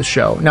enjoy this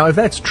show. Now, if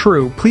that's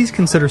true, please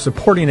consider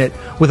supporting it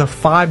with a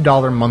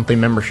 $5 monthly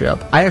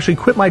membership. I actually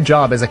quit my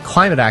job as a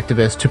climate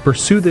activist to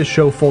pursue this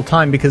show full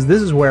time because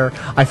this is where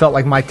I felt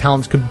like my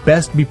talents could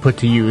best be put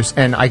to use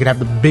and I could have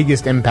the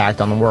biggest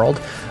impact on the world.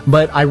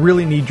 But I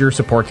really need your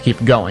support to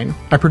keep going.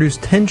 I produce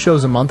 10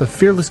 shows a month of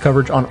fearless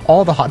coverage on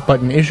all the hot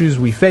button issues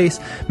we face,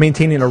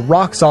 maintaining a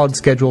rock solid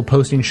schedule,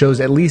 posting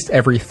shows at least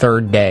every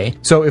third day.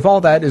 So if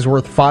all that is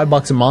worth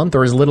 $5 a month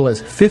or as little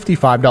as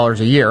 $55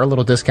 a year, a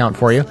little discount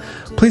for you,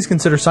 please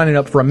consider signing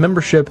up for a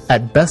membership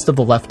at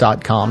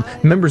bestoftheleft.com.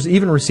 Members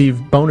even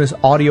receive bonus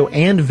audio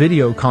and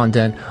video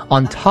content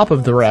on top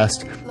of the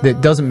rest that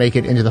doesn't make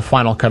it into the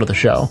final cut of the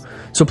show.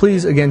 So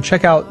please, again,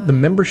 check out the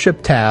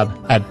membership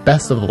tab at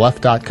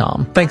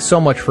bestoftheleft.com. Thanks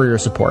so much for your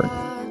support.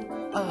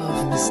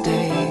 Of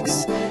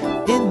mistakes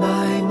in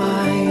my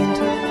mind,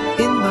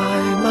 you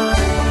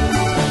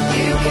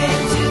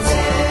came to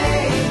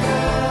take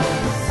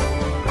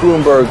us.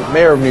 Bloomberg,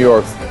 mayor of New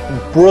York,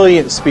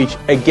 brilliant speech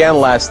again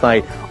last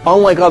night.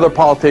 Unlike other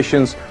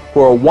politicians who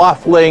are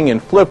waffling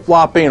and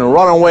flip-flopping and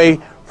running away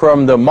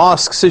from the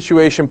mosque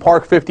situation,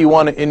 Park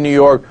 51 in New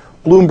York,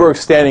 Bloomberg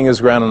standing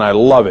his ground, and I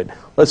love it.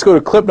 Let's go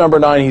to clip number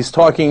 9. He's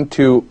talking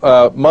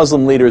to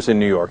Muslim leaders in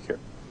New York here.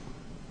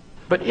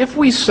 But if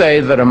we say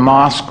that a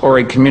mosque or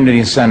a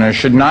community center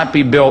should not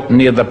be built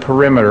near the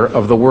perimeter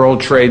of the World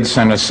Trade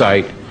Center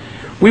site,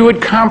 we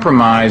would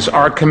compromise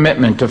our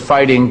commitment to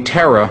fighting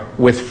terror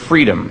with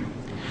freedom.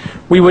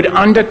 We would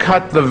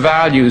undercut the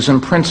values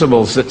and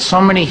principles that so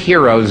many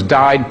heroes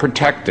died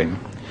protecting.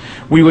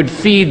 We would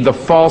feed the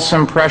false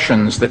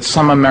impressions that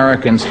some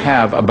Americans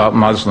have about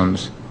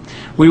Muslims.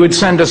 We would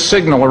send a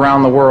signal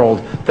around the world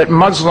that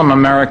Muslim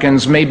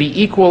Americans may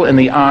be equal in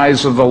the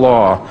eyes of the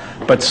law,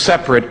 but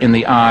separate in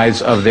the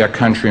eyes of their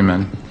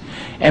countrymen.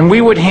 And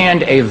we would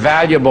hand a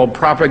valuable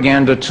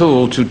propaganda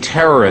tool to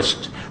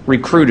terrorist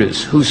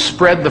recruiters who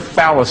spread the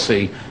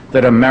fallacy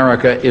that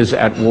America is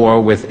at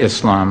war with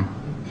Islam.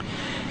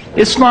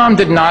 Islam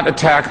did not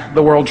attack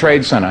the World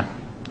Trade Center.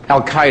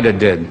 Al-Qaeda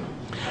did.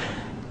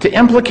 To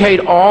implicate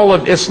all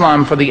of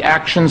Islam for the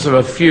actions of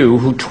a few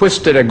who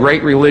twisted a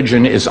great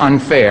religion is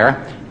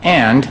unfair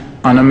and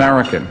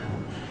un-American.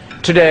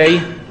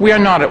 Today, we are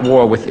not at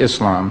war with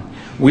Islam.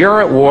 We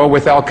are at war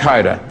with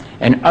Al-Qaeda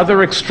and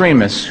other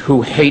extremists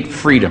who hate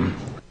freedom.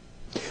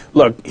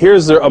 Look,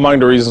 here's among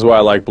the reasons why I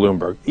like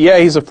Bloomberg. Yeah,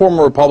 he's a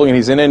former Republican,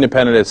 he's an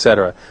independent,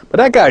 etc. But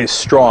that guy is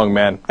strong,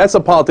 man. That's a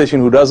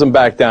politician who doesn't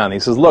back down. He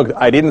says, look,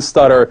 I didn't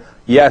stutter.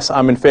 Yes,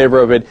 I'm in favor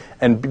of it.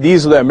 And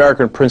these are the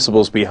American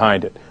principles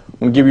behind it. I'm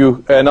going to give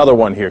you another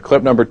one here,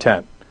 clip number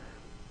 10.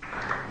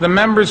 The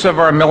members of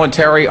our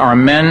military are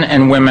men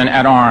and women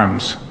at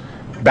arms,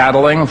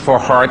 battling for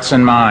hearts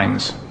and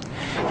minds.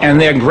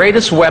 And their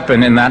greatest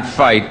weapon in that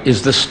fight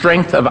is the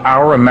strength of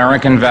our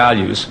American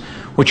values,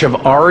 which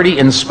have already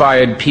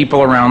inspired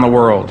people around the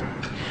world.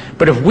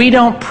 But if we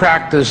don't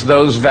practice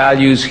those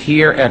values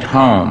here at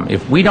home,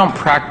 if we don't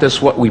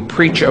practice what we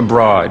preach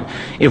abroad,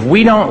 if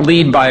we don't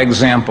lead by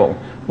example,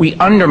 we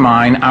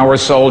undermine our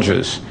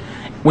soldiers,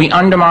 we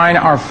undermine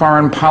our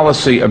foreign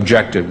policy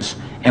objectives,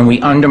 and we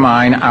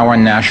undermine our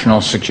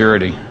national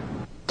security.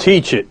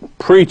 Teach it,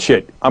 preach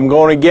it. I'm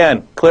going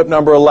again. Clip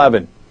number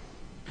 11.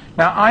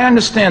 Now, I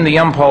understand the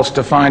impulse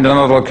to find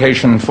another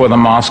location for the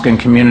mosque and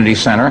community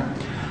center.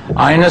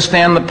 I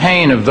understand the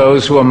pain of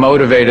those who are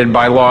motivated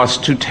by loss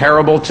too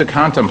terrible to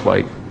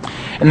contemplate.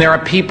 And there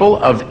are people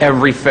of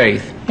every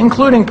faith,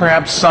 including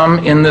perhaps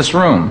some in this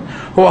room,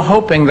 who are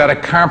hoping that a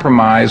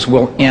compromise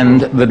will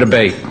end the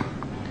debate.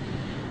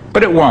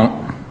 But it won't.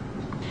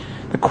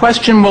 The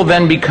question will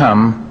then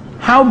become,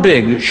 how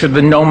big should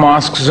the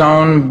no-mosque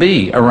zone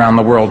be around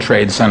the World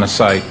Trade Center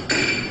site?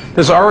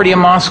 There's already a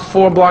mosque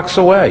 4 blocks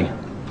away.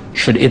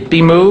 Should it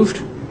be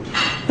moved?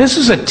 This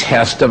is a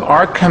test of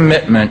our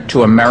commitment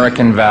to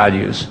American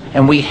values,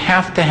 and we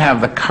have to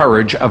have the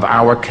courage of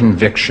our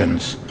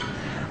convictions.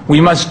 We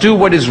must do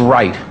what is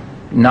right,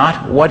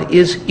 not what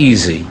is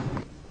easy.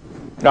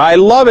 I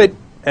love it.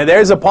 And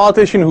there's a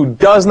politician who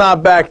does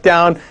not back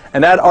down,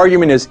 and that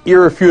argument is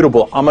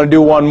irrefutable. I'm going to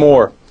do one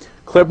more.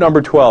 Clip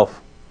number 12.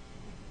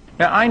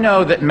 Now, I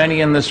know that many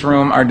in this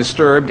room are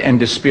disturbed and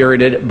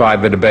dispirited by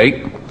the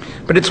debate,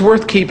 but it's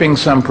worth keeping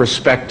some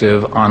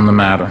perspective on the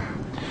matter.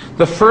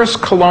 The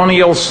first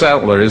colonial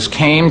settlers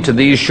came to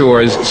these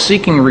shores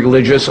seeking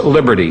religious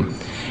liberty,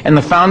 and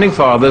the Founding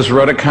Fathers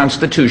wrote a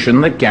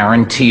constitution that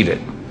guaranteed it.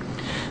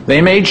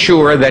 They made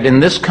sure that in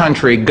this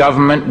country,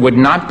 government would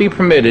not be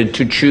permitted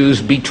to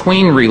choose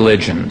between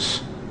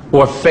religions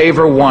or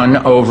favor one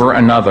over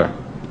another.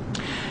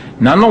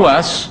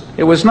 Nonetheless,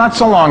 it was not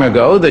so long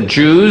ago that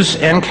Jews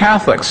and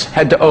Catholics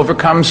had to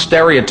overcome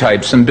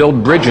stereotypes and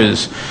build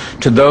bridges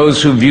to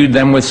those who viewed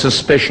them with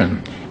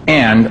suspicion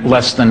and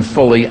less than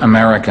fully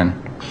American.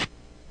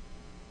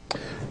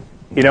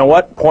 You know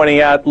what?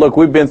 Pointing out, look,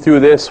 we've been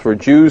through this for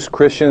Jews,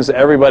 Christians,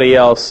 everybody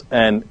else,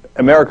 and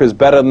America's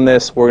better than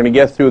this. We're going to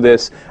get through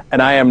this,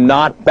 and I am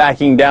not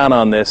backing down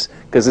on this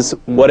because it's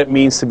what it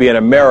means to be an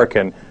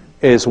American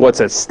is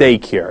what's at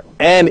stake here.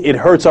 And it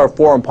hurts our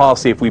foreign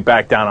policy if we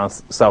back down on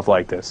stuff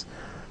like this.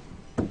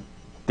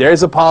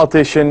 There's a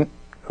politician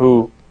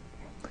who's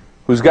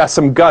got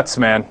some guts,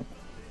 man.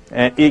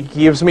 And it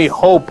gives me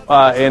hope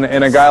in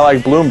a guy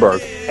like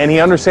Bloomberg. And he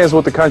understands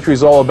what the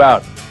country's all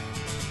about.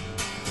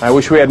 I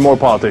wish we had more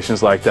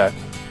politicians like that.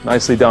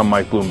 Nicely done,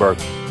 Mike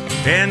Bloomberg.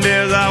 And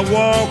as I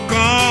walk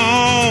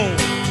on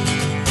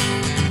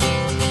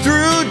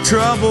through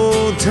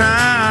troubled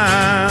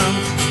times,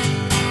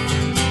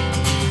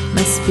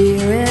 my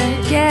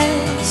spirit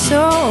gets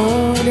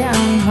so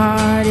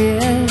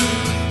downhearted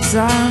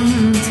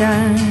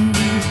sometimes.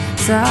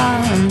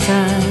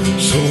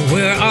 so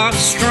we're all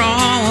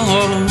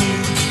strong.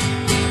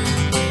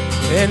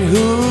 And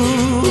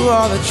who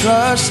are the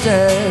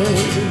trusted?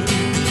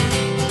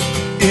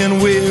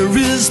 And where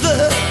is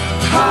the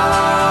harmony,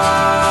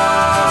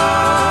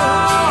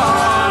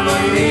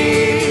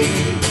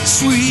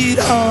 sweet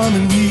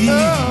harmony?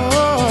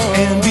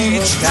 And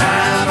each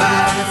time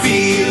I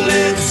feel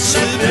it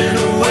slipping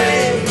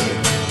away,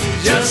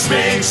 it just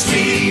makes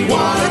me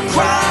wanna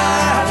cry.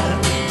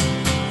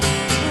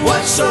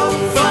 What's so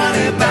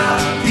funny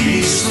about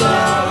peace,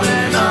 love,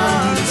 and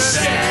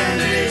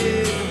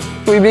understanding?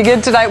 We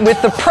begin tonight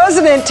with the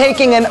president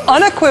taking an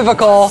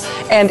unequivocal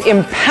and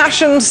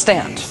impassioned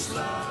stand.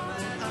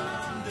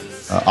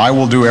 I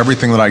will do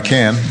everything that I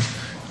can,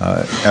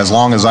 as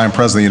long as I'm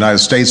President of the United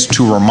States,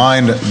 to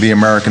remind the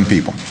American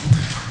people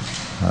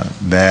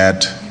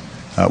that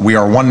we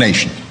are one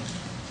nation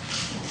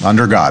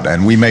under God.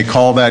 And we may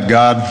call that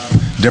God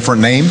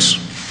different names,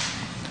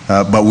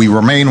 but we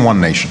remain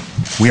one nation.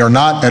 We are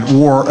not at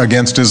war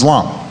against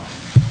Islam.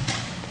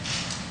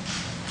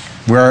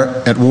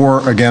 We're at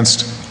war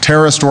against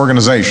terrorist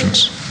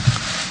organizations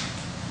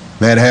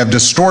that have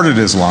distorted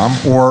Islam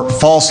or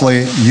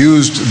falsely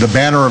used the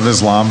banner of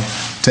Islam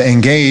to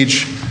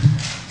engage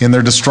in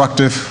their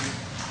destructive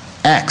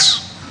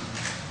acts.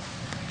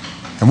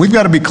 And we've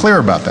got to be clear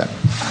about that.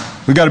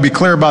 We've got to be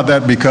clear about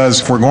that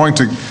because if we're going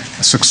to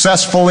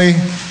successfully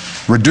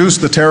reduce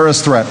the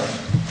terrorist threat,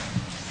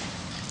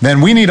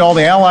 then we need all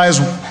the allies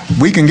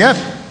we can get.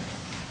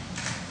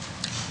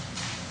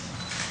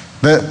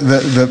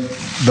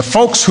 The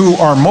folks who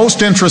are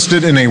most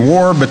interested in a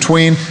war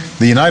between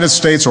the United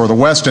States or the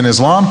West and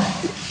Islam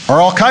are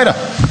Al-Qaeda.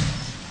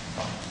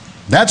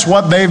 That's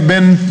what they've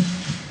been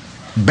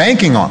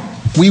banking on.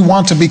 We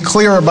want to be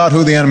clear about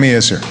who the enemy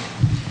is here.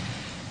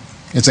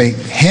 It's a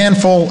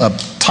handful, a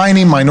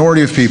tiny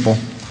minority of people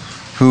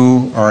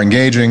who are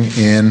engaging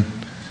in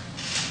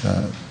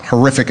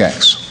horrific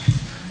acts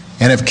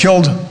and have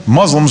killed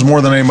Muslims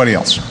more than anybody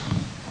else.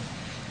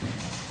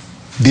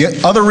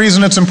 The other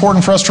reason it's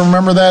important for us to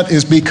remember that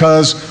is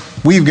because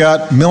we've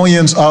got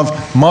millions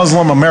of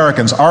Muslim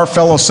Americans, our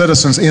fellow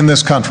citizens in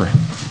this country.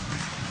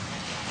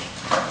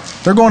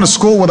 They're going to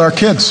school with our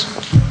kids.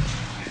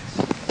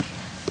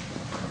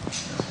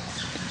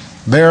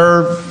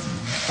 They're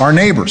our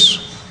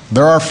neighbors.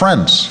 They're our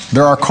friends.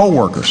 They're our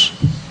co-workers.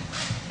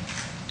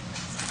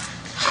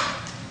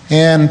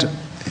 And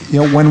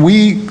when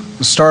we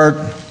start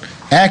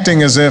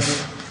acting as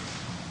if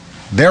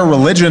their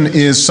religion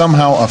is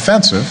somehow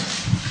offensive,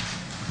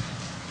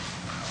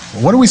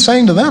 what are we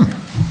saying to them?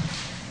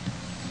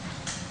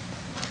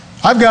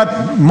 I've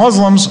got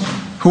Muslims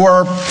who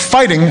are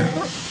fighting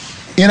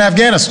in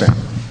Afghanistan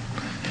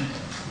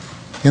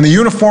in the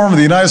uniform of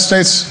the United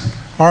States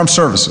Armed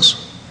Services.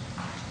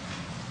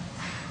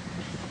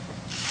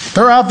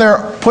 They're out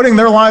there putting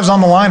their lives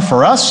on the line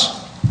for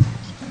us,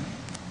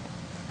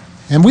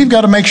 and we've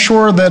got to make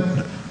sure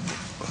that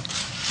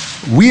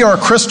we are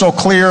crystal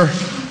clear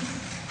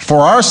for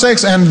our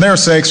sakes and their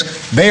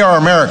sakes. They are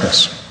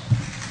America's.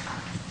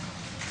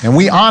 And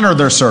we honor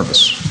their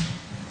service.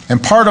 And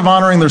part of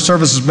honoring their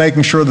service is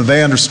making sure that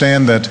they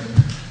understand that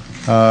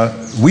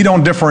we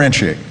don't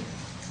differentiate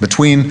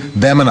between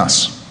them and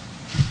us.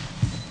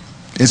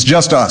 It's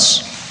just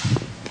us.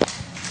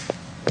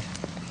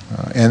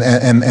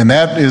 And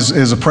that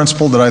is a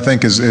principle that I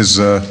think is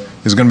going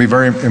to be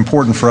very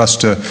important for us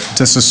to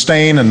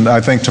sustain, and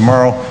I think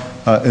tomorrow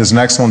is an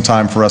excellent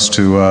time for us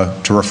to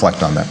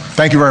reflect on that.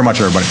 Thank you very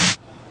much, everybody.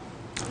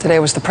 Today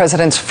was the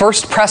president's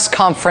first press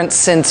conference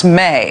since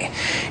May,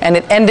 and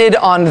it ended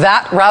on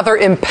that rather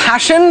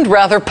impassioned,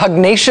 rather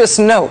pugnacious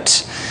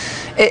note.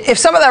 If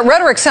some of that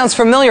rhetoric sounds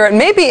familiar, it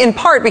may be in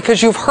part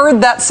because you've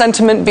heard that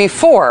sentiment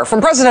before.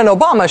 From President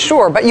Obama,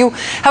 sure, but you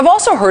have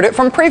also heard it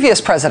from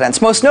previous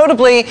presidents. Most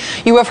notably,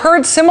 you have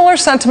heard similar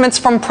sentiments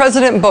from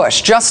President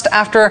Bush just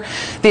after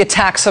the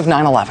attacks of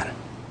 9/11.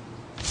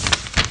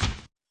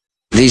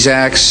 These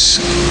acts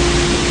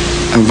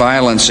of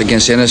violence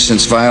against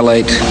innocents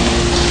violate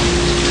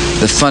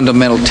the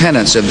fundamental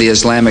tenets of the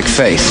Islamic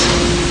faith.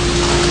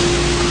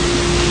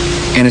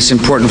 And it's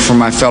important for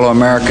my fellow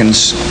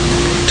Americans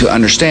to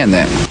understand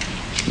that.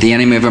 The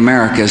enemy of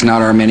America is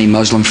not our many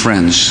Muslim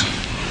friends.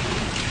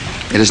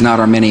 It is not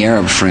our many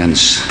Arab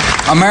friends.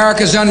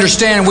 Americans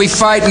understand we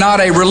fight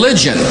not a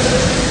religion.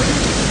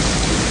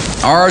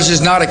 Ours is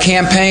not a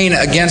campaign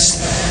against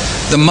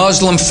the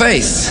Muslim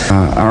faith.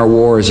 Our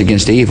war is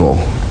against evil,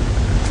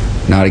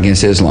 not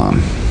against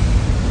Islam.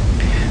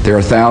 There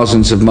are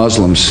thousands of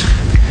Muslims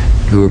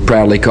who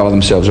proudly call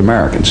themselves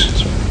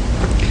Americans.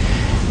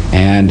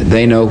 And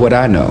they know what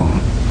I know,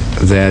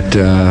 that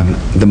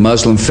the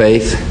Muslim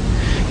faith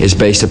is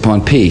based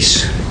upon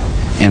peace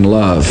and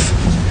love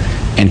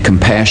and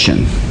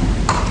compassion,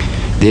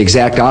 the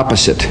exact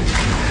opposite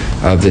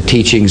of the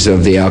teachings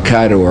of the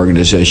Al-Qaeda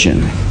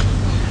organization,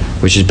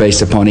 which is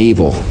based upon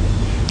evil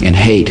and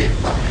hate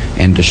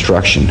and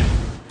destruction.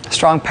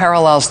 Strong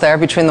parallels there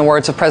between the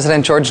words of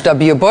President George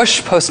W.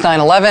 Bush post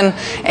 9/11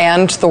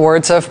 and the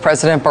words of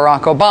President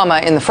Barack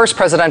Obama in the first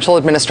presidential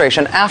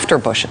administration after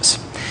Bush's.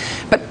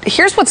 But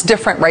here's what's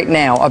different right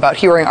now about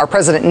hearing our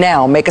president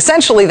now make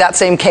essentially that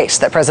same case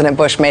that President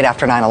Bush made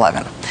after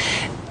 9/11.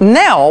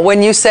 Now,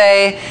 when you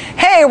say,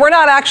 hey, we're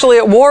not actually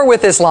at war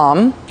with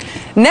Islam,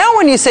 now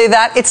when you say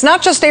that, it's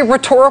not just a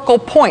rhetorical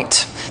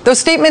point. Those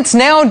statements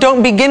now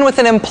don't begin with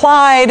an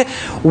implied,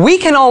 we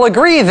can all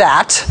agree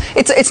that.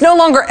 It's no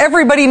longer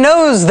everybody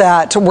knows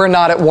that we're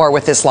not at war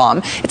with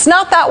Islam. It's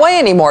not that way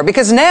anymore,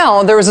 because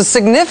now there is a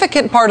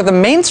significant part of the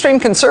mainstream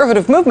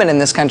conservative movement in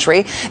this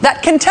country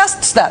that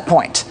contests that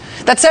point.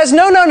 That says,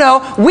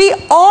 no, we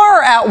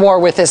are at war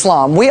with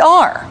Islam. We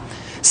are.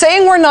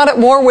 Saying we're not at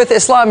war with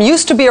Islam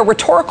used to be a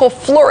rhetorical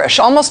flourish,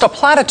 almost a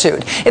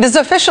platitude. It is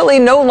officially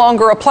no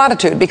longer a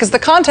platitude, because the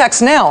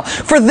context now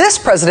for this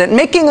president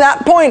making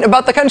that point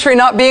about the country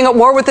not being at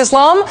war with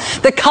Islam,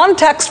 the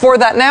context for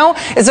that now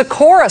is a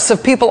chorus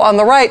of people on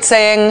the right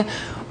saying,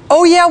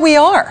 oh yeah, we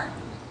are.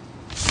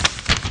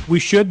 We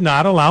should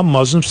not allow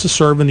Muslims to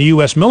serve in the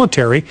U.S.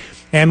 military,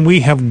 and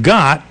we have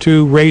got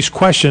to raise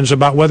questions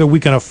about whether we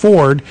can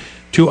afford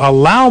to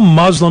allow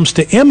Muslims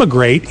to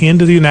immigrate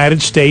into the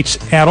United States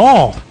at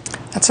all.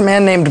 That's a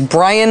man named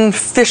Brian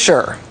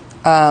Fisher,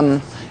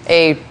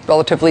 a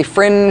relatively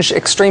fringe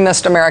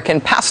extremist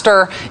American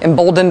pastor,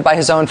 emboldened by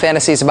his own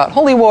fantasies about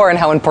holy war and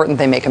how important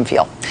they make him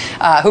feel.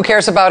 Who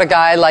cares about a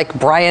guy like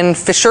Brian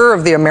Fisher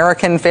of the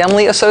American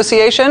Family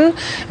Association?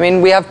 I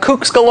mean, we have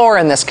kooks galore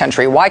in this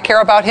country. Why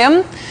care about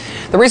him?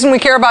 The reason we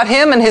care about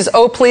him and his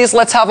 "oh please,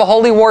 let's have a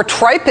holy war"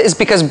 tripe is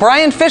because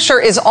Brian Fisher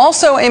is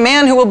also a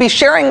man who will be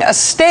sharing a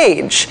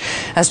stage.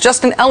 As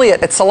Justin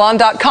Elliott at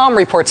Salon.com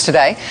reports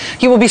today,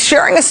 he will be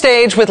sharing a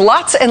stage with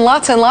lots and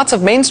lots and lots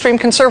of mainstream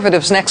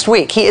conservatives next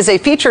week. He is a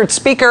featured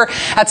speaker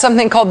at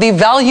something called the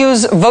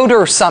Values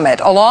Voter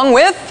Summit, along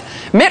with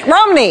Mitt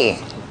Romney,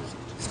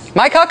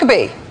 Mike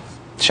Huckabee,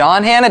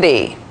 Sean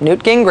Hannity,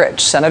 Newt Gingrich,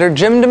 Senator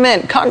Jim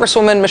DeMint,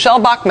 Congresswoman Michelle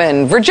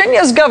Bachmann,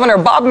 Virginia's Governor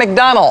Bob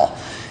McDonnell.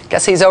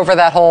 Guess he's over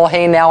that whole,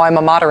 hey, now I'm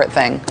a moderate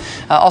thing.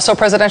 Also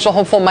presidential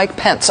hopeful Mike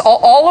Pence.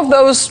 All of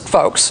those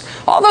folks,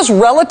 all those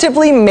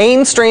relatively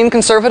mainstream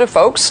conservative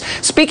folks,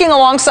 speaking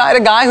alongside a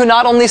guy who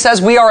not only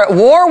says we are at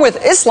war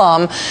with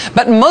Islam,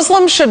 but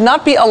Muslims should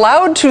not be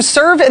allowed to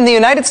serve in the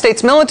United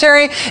States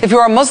military. If you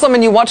are a Muslim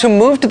and you want to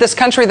move to this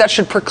country, that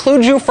should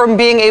preclude you from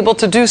being able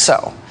to do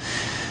so.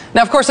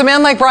 Now, of course, a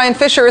man like Brian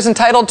Fisher is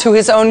entitled to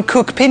his own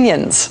kook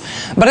opinions.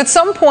 But at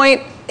some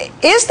point,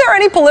 is there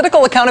any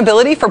political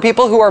accountability for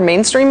people who are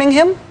mainstreaming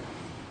him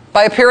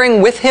by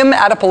appearing with him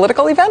at a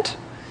political event?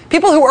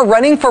 People who are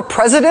running for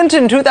president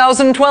in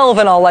 2012,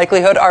 in all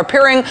likelihood, are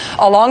appearing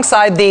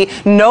alongside the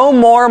 "no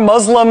more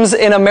Muslims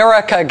in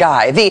America"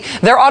 guy.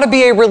 There ought to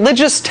be a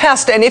religious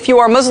test, and if you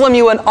are Muslim,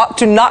 you ought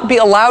to not be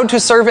allowed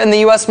to serve in the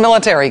U.S.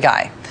 military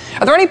guy.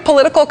 Are there any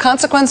political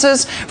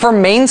consequences for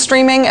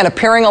mainstreaming and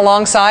appearing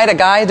alongside a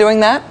guy doing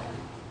that?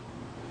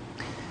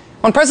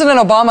 When President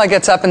Obama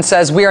gets up and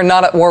says we are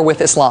not at war with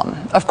Islam,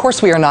 of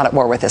course we are not at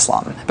war with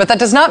Islam. But that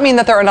does not mean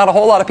that there are not a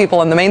whole lot of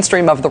people in the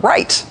mainstream of the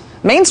right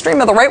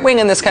wing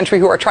in this country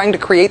who are trying to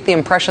create the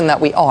impression that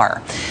we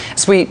are.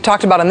 As we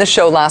talked about on this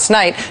show last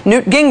night,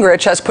 Newt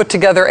Gingrich has put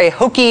together a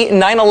hokey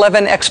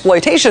 9/11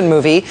 exploitation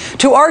movie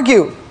to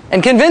argue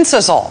and convince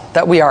us all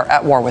that we are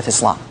at war with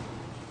Islam.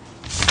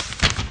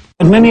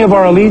 And many of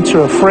our elites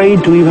are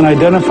afraid to even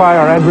identify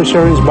our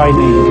adversaries by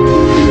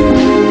name.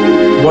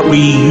 What we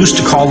used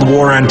to call the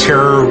war on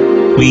terror,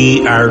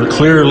 we are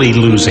clearly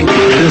losing.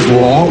 This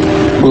war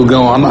will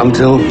go on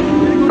until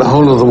the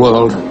whole of the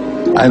world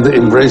either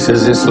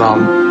embraces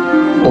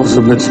Islam or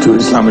submits to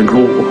Islamic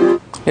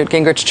rule. Newt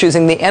Gingrich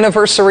choosing the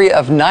anniversary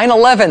of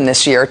 9/11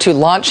 this year to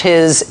launch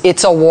his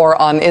 "It's a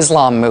War on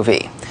Islam"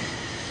 movie.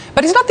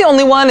 But he's not the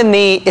only one in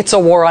the It's a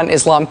War on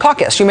Islam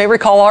caucus. You may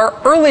recall our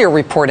earlier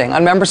reporting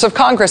on members of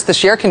Congress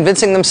this year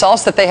convincing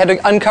themselves that they had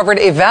uncovered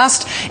a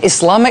vast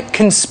Islamic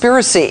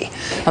conspiracy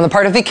on the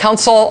part of the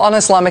Council on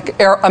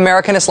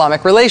American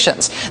Islamic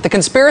Relations. The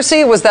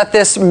conspiracy was that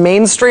this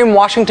mainstream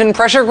Washington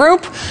pressure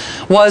group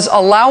was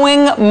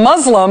allowing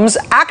Muslims,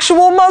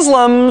 actual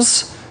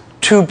Muslims,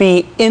 to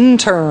be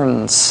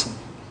interns.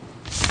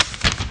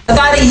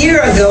 About a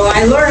year ago,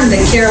 I learned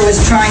that CARE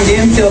was trying to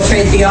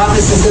infiltrate the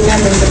offices of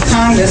members of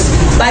Congress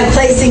by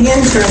placing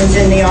interns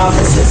in the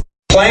offices.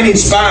 Planting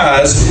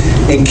spies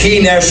in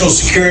key national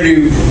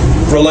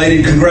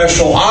security-related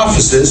congressional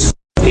offices.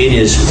 It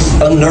is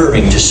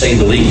unnerving, to say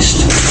the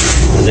least,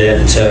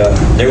 that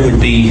there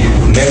would be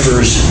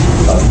members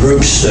of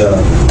groups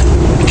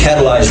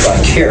catalyzed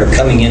by CARE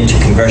coming into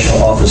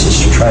congressional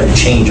offices to try to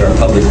change our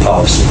public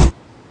policy.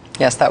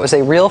 Yes, that was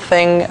a real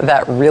thing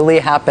that really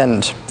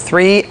happened.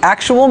 3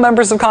 actual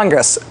members of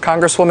Congress,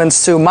 Congresswoman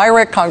Sue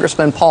Myrick,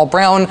 Congressman Paul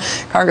Brown,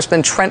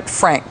 Congressman Trent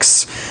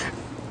Franks.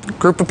 A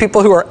group of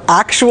people who are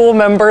actual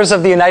members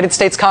of the United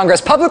States Congress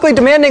publicly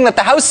demanding that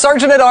the House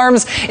Sergeant at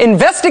Arms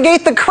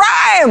investigate the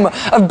crime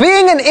of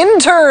being an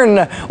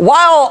intern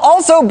while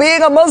also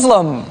being a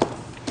Muslim.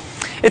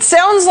 It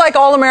sounds like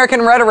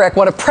all-American rhetoric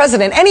when a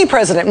president, any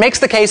president, makes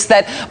the case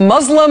that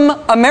Muslim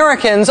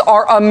Americans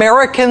are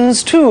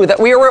Americans too, that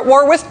we are at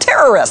war with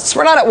terrorists.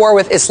 We're not at war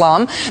with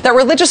Islam, that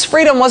religious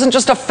freedom wasn't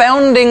just a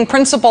founding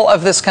principle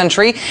of this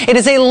country, it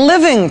is a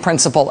living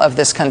principle of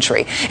this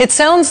country. It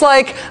sounds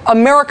like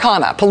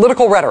Americana,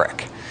 political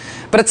rhetoric.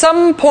 But at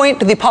some point,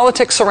 the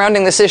politics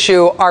surrounding this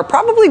issue are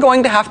probably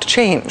going to have to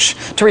change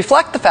to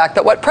reflect the fact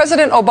that what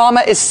President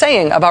Obama is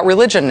saying about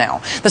religion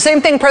now, the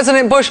same thing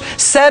President Bush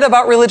said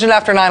about religion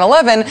after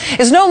 9/11,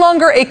 is no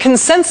longer a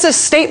consensus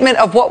statement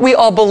of what we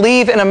all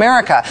believe in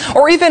America,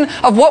 or even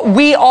of what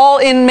we all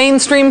in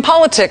mainstream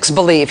politics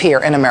believe here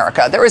in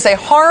America. There is a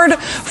hard,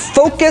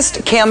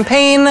 focused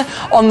campaign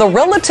on the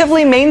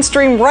relatively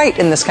mainstream right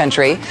in this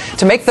country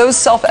to make those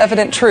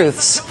self-evident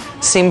truths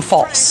seem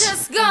false.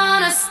 Just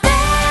gonna stand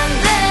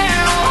there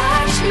and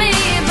watch me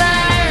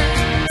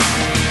burn.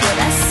 But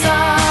that's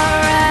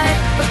alright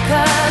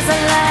because I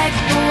like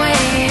the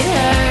way it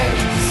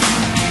hurts.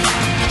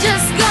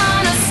 Just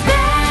gonna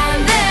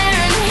stand there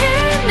and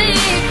hear me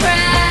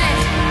cry.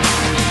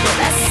 But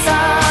that's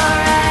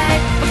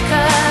alright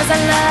because I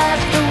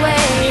love the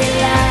way you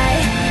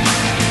lie.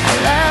 I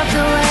love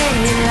the way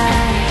you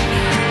lie.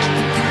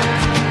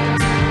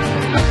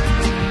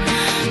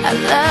 I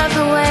love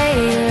the way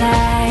you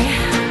lie.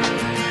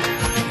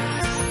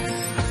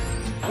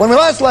 When we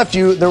last left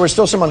you, there was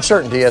still some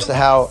uncertainty as to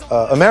how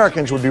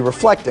Americans would be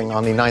reflecting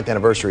on the 9th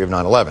anniversary of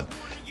 9/11.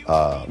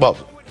 Well,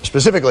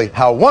 specifically,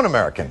 how one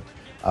American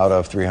out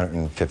of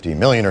 350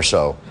 million or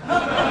so,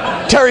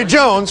 Terry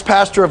Jones,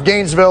 pastor of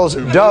Gainesville's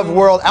Dove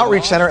World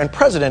Outreach Center and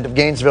president of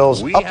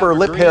Gainesville's Upper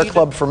Lip Hair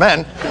Club for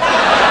Men,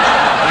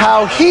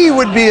 how he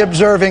would be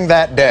observing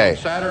that day.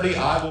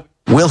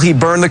 Will he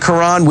burn the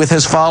Quran with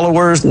his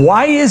followers?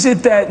 Why is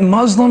it that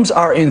Muslims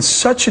are in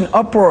such an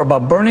uproar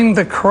about burning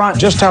the Quran?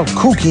 Just how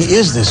kooky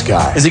is this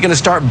guy? Is he going to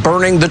start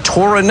burning the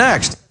Torah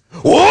next?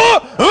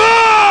 What?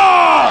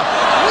 Ah!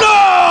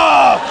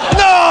 No!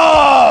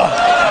 No!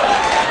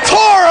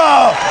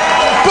 Torah!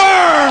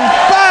 Burn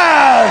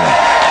bad!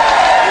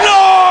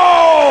 No!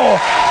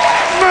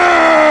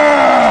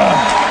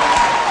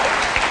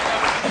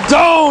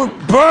 Don't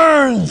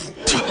burn!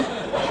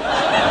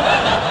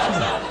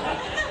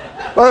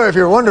 By the way, if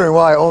you're wondering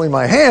why only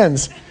my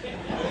hands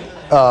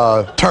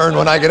turn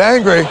when I get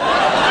angry,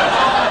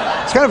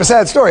 it's kind of a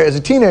sad story. As a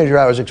teenager,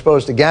 I was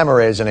exposed to gamma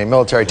rays in a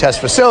military test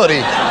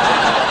facility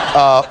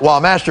while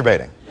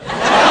masturbating.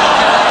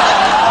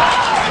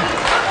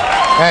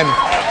 And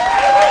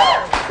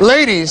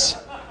ladies,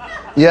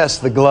 yes,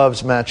 the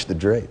gloves match the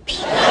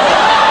drapes.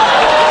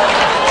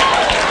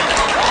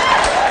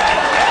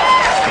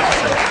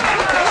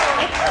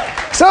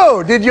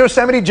 So, did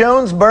Yosemite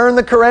Jones burn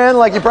the Quran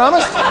like he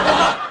promised?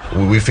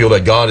 We feel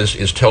that God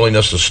is telling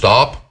us to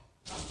stop.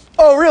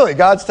 Oh, really?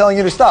 God's telling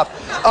you to stop.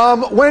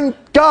 When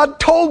God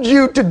told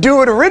you to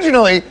do it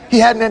originally, he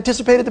hadn't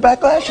anticipated the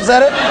backlash? Is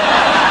that it?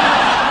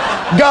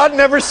 God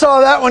never saw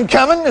that one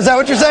coming? Is that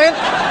what you're saying?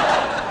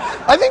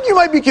 I think you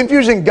might be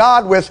confusing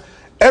God with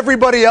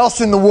everybody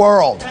else in the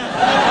world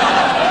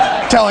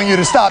telling you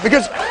to stop.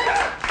 Because,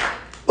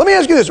 let me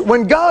ask you this.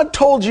 When God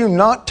told you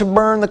not to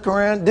burn the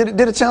Quran,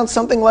 did it sound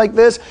something like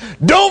this?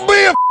 Don't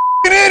be a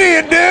an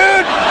idiot,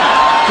 dude!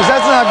 Because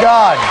that's not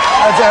God.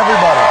 That's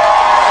everybody.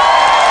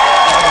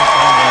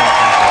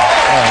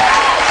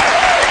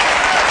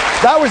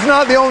 That was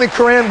not the only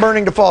Quran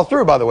burning to fall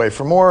through, by the way.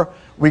 For more,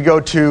 we go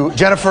to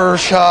Jennifer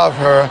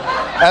Shaver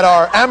at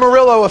our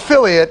Amarillo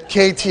affiliate,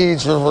 KT.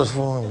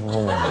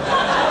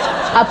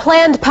 A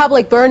planned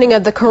public burning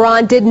of the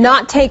Quran did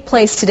not take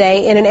place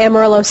today in an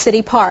Amarillo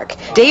city park.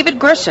 David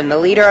Grisham, the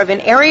leader of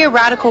an area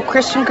radical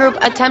Christian group,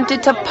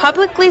 attempted to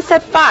publicly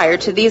set fire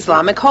to the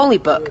Islamic holy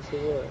book.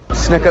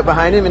 Snuck up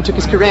behind him and took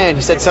his Quran.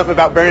 He said something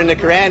about burning the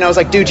Quran. I was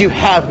like, dude, you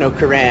have no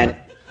Quran.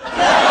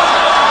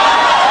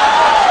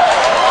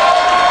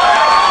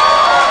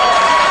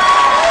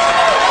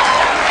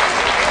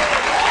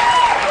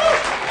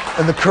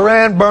 and the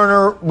Koran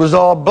burner was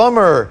all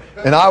bummer,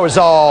 and I was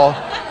all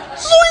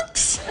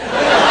zoinks.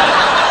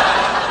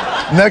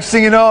 Next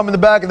thing you know, I'm in the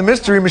back of the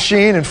Mystery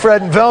Machine, and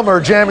Fred and Velma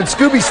are jamming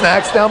Scooby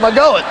snacks down my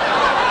gullet.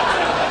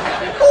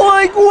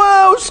 Like,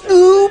 wow,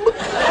 Scoob.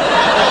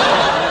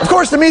 Of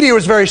course, the media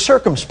was very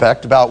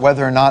circumspect about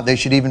whether or not they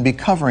should even be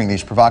covering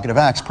these provocative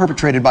acts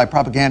perpetrated by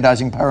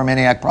propagandizing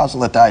pyromaniac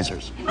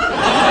proselytizers.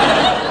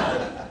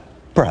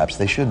 Perhaps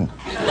they shouldn't.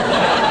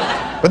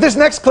 But this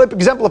next clip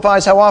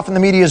exemplifies how often the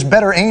media's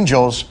better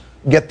angels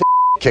get the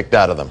kicked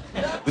out of them.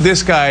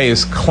 This guy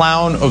is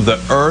clown of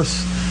the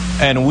earth,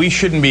 and we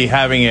shouldn't be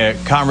having a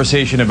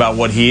conversation about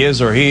what he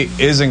is or he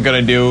isn't going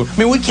to do. I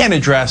mean, we can't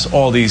address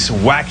all these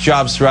whack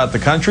jobs throughout the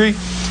country.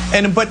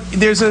 But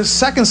there's a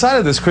second side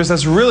of this, Chris,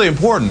 that's really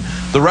important.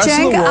 The rest of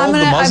the world,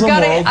 the Muslim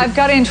world... I've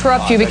got to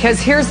interrupt you because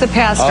here's the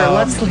pastor.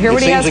 Let's hear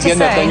what he has to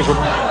say.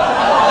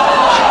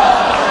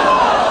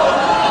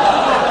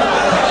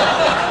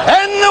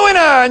 And the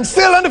winner and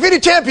still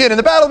undefeated champion in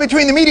the battle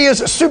between the media's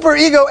super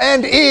ego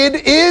and id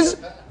is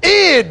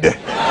id.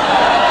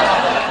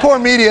 Poor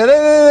media.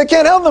 They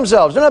can't help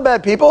themselves. They're not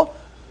bad people.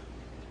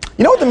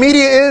 You know what the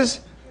media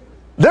is?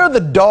 They're the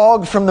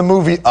dog from the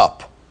movie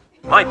Up.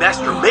 My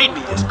master made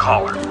me this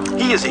collar.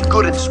 He is a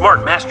good and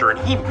smart master, and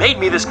he made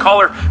me this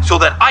collar so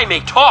that I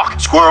may talk.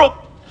 Squirrel!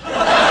 That's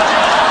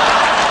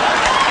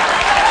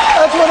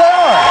what they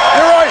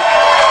are.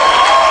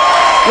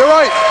 You're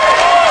right.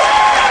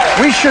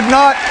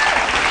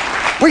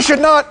 We should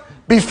not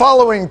be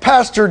following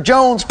Pastor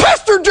Jones.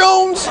 Pastor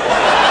Jones!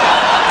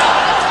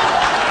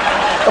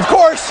 Of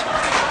course,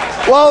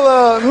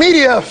 while the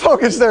media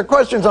focused their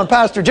questions on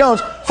Pastor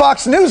Jones,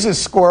 Fox News'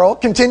 squirrel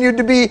continued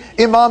to be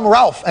Imam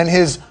Ralph and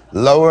his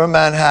Lower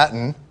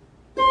Manhattan.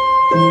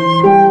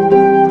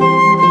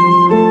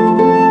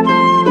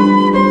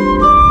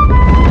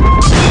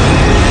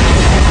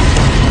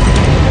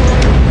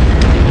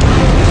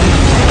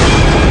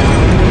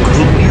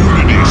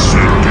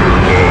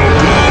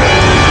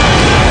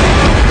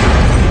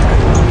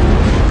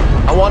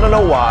 I want to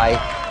know why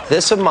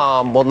this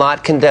imam will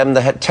not condemn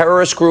the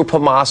terrorist group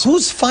Hamas.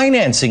 Who's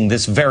financing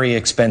this very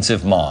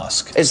expensive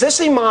mosque? Is this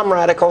imam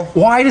radical?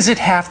 Why does it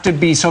have to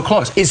be so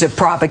close? Is it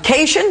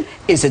provocation?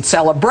 Is it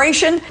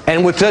celebration?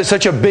 And with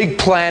such a big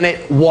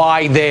planet,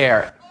 why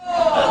there?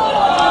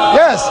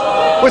 Yes,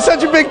 with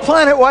such a big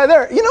planet, why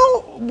there? You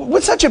know,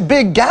 with such a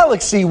big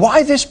galaxy,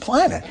 why this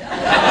planet?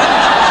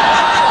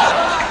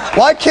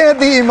 Why can't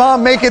the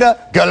imam make it a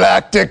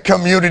galactic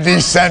community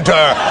center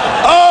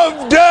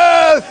of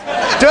death?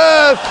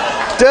 Death!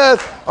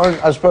 Death! Or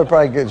I was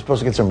probably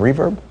supposed to get some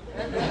reverb?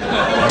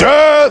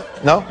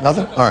 Death! No?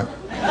 Nothing? All right.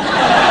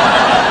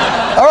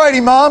 All right,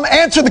 Imam,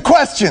 answer the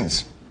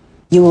questions.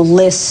 You will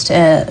list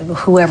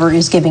whoever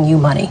is giving you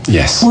money.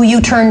 Yes. Will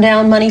you turn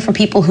down money from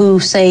people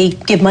who say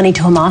give money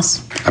to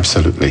Hamas?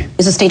 Absolutely.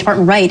 Is the State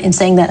Department right in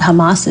saying that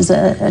Hamas is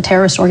a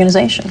terrorist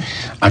organization?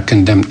 I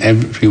condemn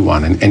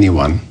everyone and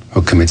anyone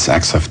who commits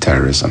acts of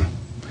terrorism.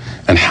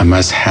 And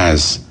Hamas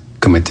has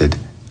committed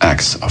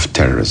acts of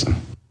terrorism.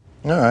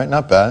 All right,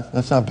 not bad.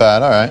 That's not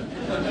bad. All right.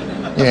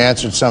 You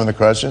answered some of the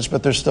questions,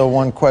 but there's still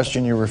one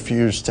question you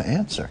refused to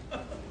answer.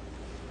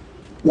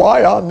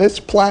 Why on this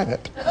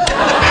planet?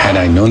 Had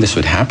I known this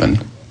would happen,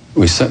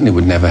 we certainly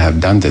would never have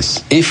done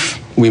this. If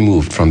we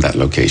moved from that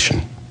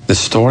location, the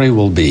story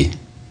will be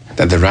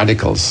that the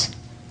radicals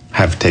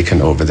have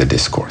taken over the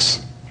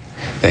discourse.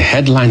 The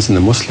headlines in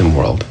the Muslim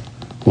world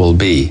will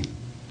be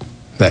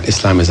that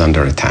Islam is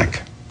under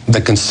attack. The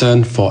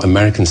concern for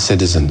American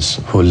citizens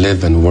who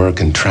live and work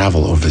and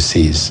travel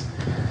overseas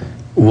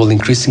will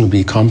increasingly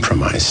be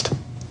compromised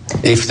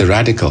if the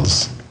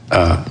radicals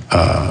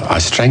are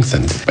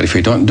strengthened. But if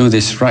we don't do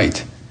this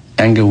right,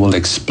 anger will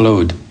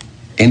explode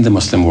in the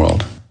Muslim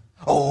world.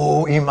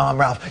 Oh, Imam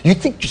Ralph, you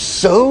think you're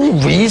so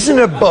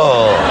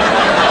reasonable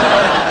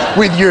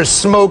with your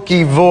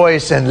smoky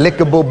voice and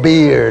lickable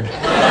beard.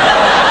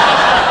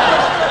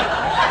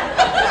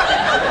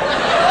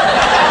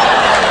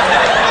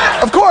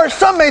 Of course,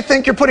 some may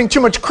think you're putting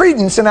too much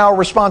credence in our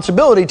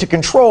responsibility to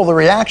control the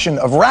reaction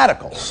of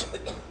radicals.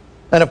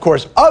 And of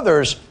course,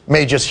 others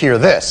may just hear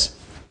this.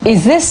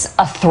 Is this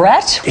a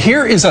threat?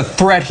 Here is a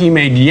threat he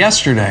made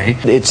yesterday.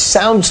 It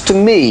sounds to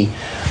me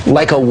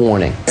like a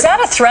warning. Is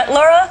that a threat,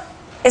 Laura?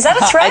 Is that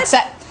a threat?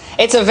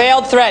 It's a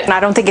veiled threat. And I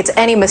don't think it's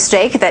any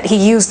mistake that he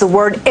used the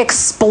word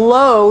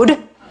explode.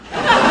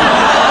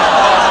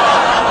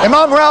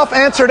 Imam Ralph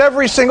answered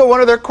every single one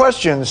of their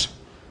questions,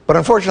 but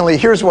unfortunately,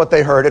 here's what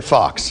they heard at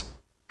Fox.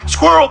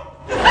 Squirrel!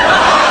 Even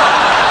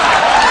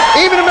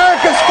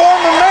America's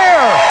former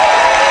mayor,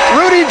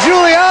 Rudy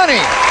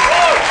Giuliani.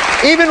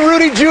 Even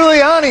Rudy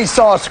Giuliani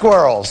saw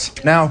squirrels.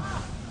 Now,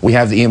 we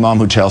have the imam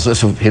who tells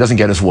us if he doesn't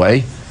get his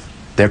way,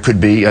 there could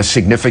be a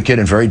significant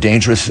and very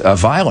dangerous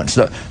violence.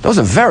 Those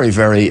are very,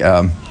 very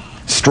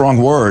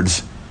strong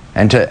words.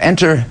 And to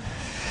enter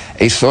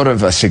a sort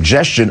of a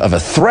suggestion of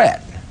a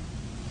threat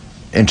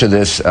into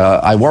this,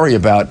 I worry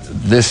about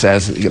this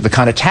as the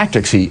kind of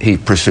tactics he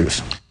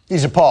pursues.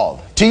 He's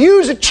appalled. To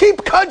use a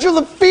cheap cudgel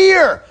of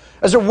fear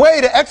as a way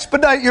to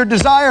expedite your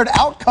desired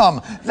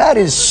outcome. That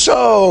is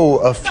so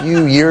a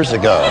few years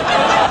ago.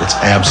 It's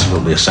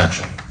absolutely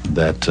essential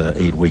that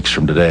 8 weeks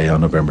from today,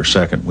 on November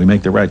 2nd, we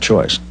make the right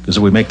choice. Because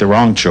if we make the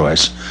wrong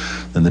choice,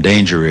 then the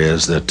danger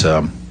is that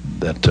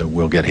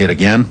we'll get hit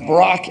again.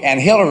 Barack and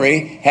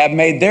Hillary have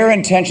made their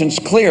intentions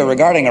clear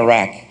regarding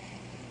Iraq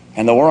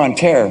and the war on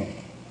terror.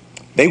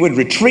 They would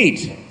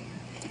retreat,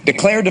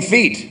 declare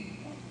defeat,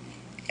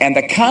 and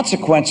the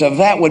consequence of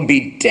that would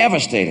be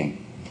devastating.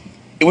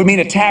 It would mean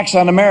attacks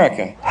on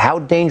America. How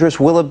dangerous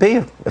will it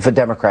be if a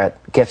Democrat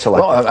gets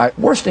elected? Well,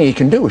 worst thing you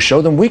can do is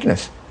show them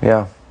weakness.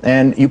 Yeah.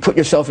 And you put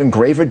yourself in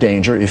graver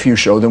danger if you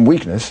show them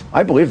weakness.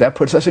 I believe that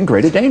puts us in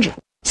greater danger.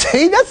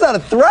 See, that's not a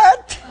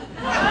threat.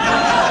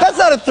 That's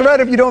not a threat.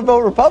 If you don't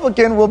vote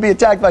Republican, we'll be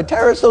attacked by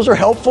terrorists. Those are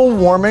helpful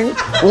warnings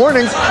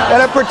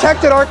that have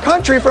protected our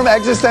country from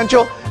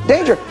existential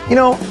danger. You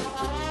know,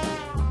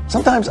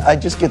 sometimes I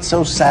just get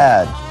so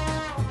sad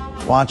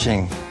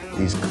watching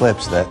these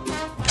clips that...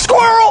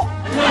 Squirrel!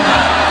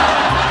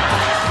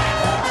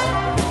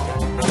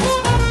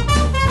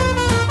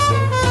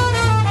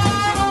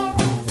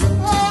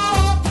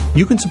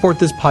 You can support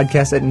this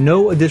podcast at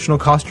no additional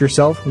cost to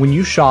yourself when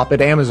you shop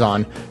at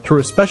Amazon through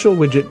a special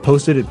widget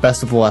posted at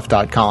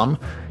bestoftheleft.com.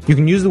 You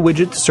can use the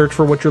widget to search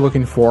for what you're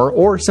looking for,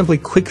 or simply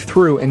click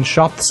through and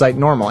shop the site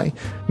normally.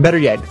 Better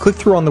yet, click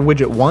through on the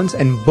widget once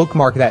and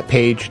bookmark that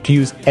page to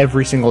use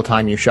every single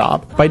time you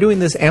shop. By doing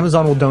this,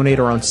 Amazon will donate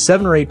around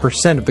 7 or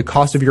 8% of the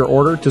cost of your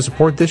order to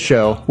support this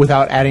show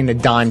without adding a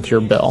dime to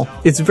your bill.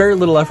 It's very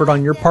little effort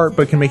on your part,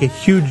 but can make a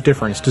huge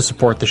difference to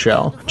support the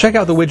show. Check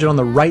out the widget on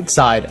the right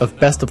side of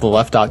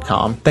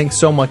bestoftheleft.com. Thanks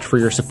so much for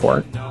your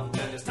support.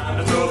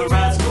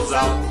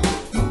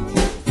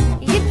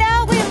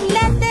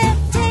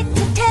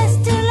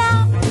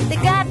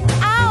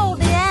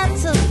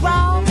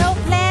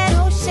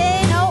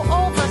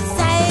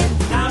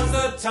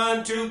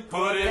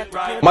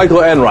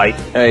 Michael Enright,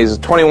 he's a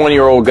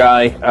 21-year-old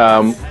guy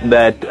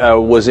that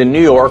was in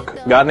New York,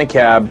 got in a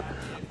cab,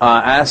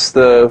 asked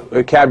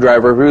the cab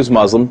driver if he was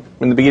Muslim.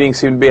 In the beginning,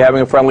 seemed to be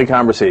having a friendly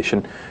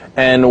conversation.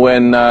 And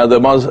when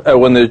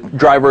the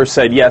driver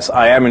said, yes,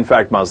 I am in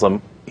fact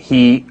Muslim,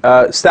 he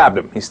stabbed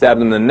him. He stabbed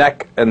him in the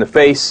neck and the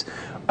face.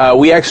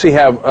 We actually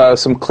have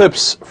some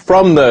clips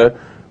from the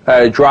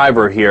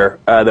driver here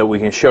that we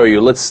can show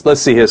you.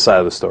 Let's see his side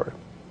of the story.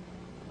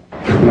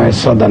 I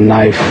saw the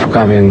knife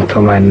coming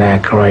to my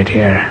neck right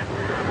here.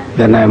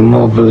 Then I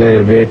moved a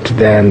little bit,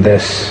 then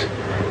this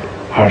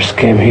horse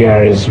came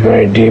here, is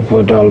very deep,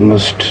 would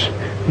almost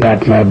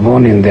got my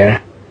bone in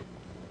there.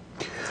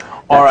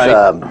 All right.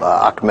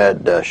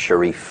 Ahmed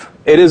Sharif.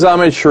 It is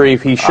Ahmed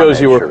Sharif. He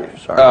shows you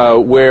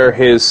where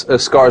his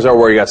scars are,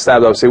 where he got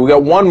stabbed, obviously. We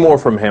got one more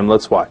from him.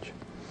 Let's watch.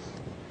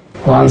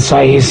 Once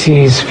I see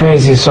his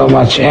face, is so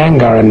much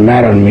anger and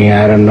mad on me,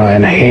 I don't know,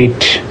 and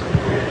hate.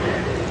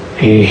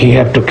 He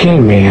had to kill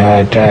me.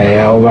 I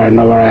over and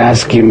over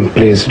asked him,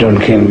 please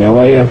don't kill me.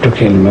 Why you have to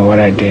kill me? What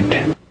I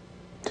did?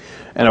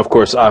 And of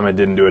course, Ahmed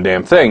didn't do a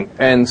damn thing.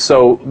 And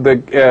so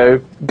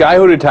the guy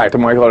who attacked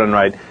him, Michael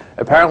Enright,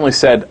 apparently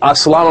said,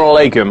 Assalamu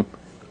alaikum,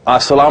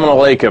 Assalamu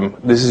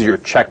alaikum, this is your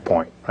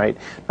checkpoint, right?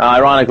 Now,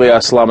 ironically,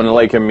 Assalamu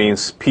alaikum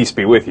means peace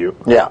be with you.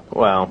 Yeah.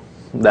 Well,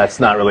 that's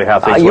not really how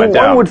things went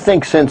down. One would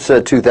think since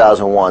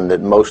 2001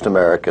 that most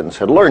Americans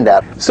had learned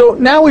that. So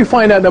now we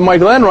find out that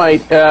Michael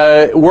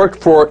Enright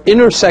worked for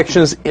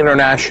Intersections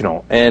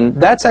International, and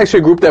that's actually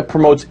a group that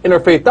promotes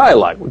interfaith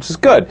dialogue, which is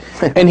good.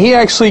 And he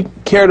actually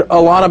cared a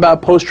lot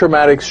about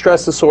post-traumatic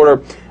stress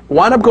disorder,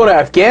 wound up going to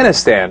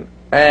Afghanistan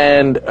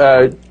and,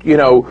 you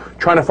know,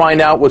 trying to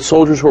find out what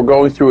soldiers were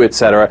going through,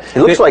 etc. He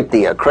looks like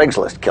the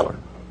Craigslist killer.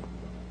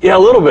 Yeah, a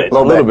little bit.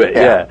 A little bit,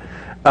 yeah.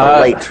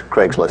 The late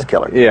Craigslist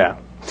killer. Yeah.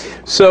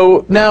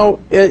 So now,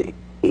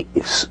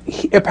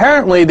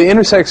 apparently, the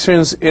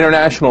Intersections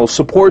International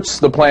supports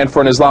the plan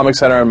for an Islamic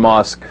Center and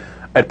mosque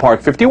at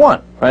Park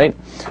 51, right?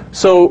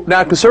 So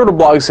now conservative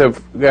blogs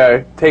have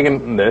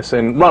taken this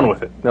and run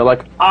with it. They're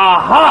like,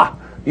 aha!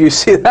 You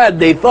see that?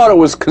 They thought it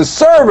was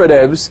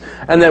conservatives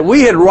and that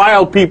we had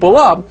riled people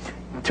up.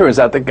 Turns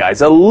out the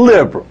guy's a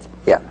liberal.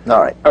 Yeah,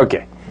 all right.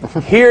 Okay.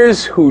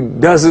 Here's who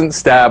doesn't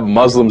stab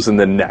Muslims in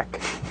the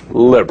neck.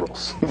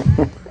 Liberals.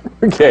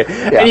 Okay,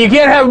 and you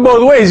can't have it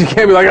both ways. You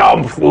can't be like,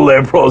 oh,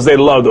 liberals, they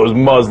love those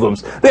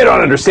Muslims. They don't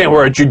understand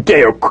we're a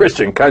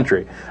Judeo-Christian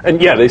country.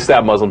 And yeah, they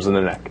stab Muslims in the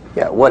neck.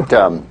 Yeah,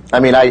 I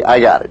mean, I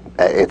got it.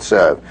 It's,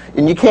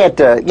 and you can't,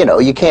 you know,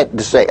 you can't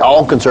just say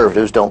all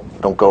conservatives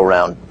don't go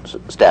around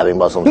stabbing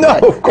Muslims. No,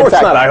 of course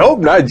not. I hope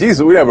not.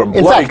 Jesus, we have a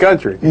bloody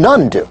country.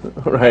 None do.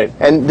 Right.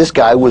 And this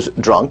guy was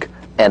drunk,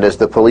 and as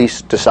the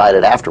police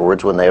decided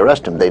afterwards when they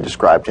arrested him, they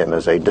described him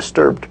as a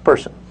disturbed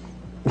person.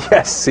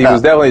 Yes, he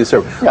was definitely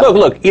disturbed. Yeah.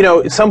 Look, you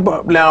know, some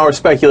now are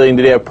speculating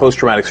that he have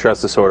post-traumatic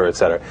stress disorder,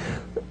 etc.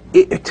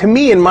 To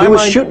me, in my mind... He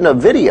was shooting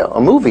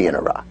a movie in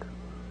Iraq.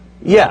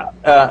 Yeah.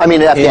 I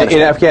mean, in Afghanistan.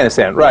 In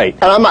Afghanistan, right.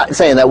 And I'm not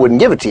saying that wouldn't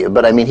give it to you,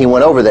 but I mean, he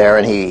went over there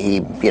and he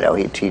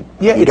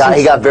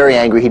got very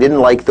angry. He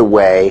didn't like the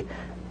way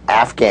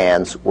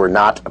Afghans were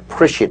not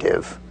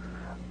appreciative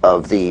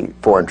of the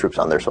foreign troops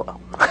on their soil.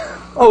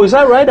 Oh, is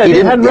that right? I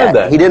hadn't read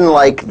that. He didn't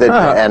like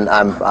that, and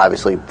I'm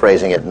obviously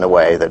phrasing it in a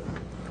way that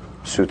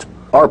suits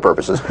our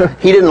purposes.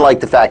 He didn't like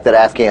the fact that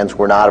Afghans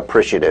were not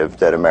appreciative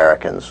that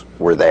Americans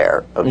were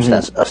there,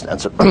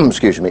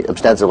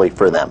 ostensibly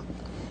for them.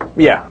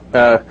 Yeah,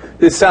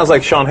 this sounds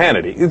like Sean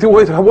Hannity.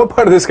 What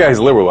part of this guy is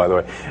liberal, by the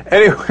way?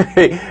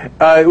 Anyway,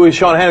 it was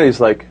Sean Hannity's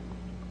like,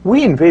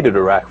 we invaded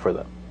Iraq for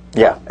them.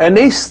 Yeah. And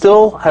they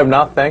still have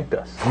not thanked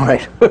us.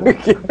 Right.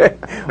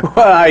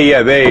 Well,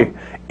 yeah, they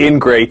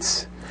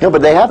ingrates. No,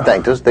 but they have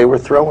thanked us. They were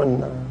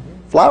throwing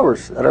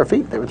flowers at our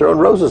feet. They were throwing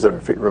roses at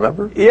our feet,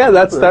 remember? Yeah,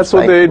 that's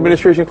what the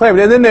administration claimed.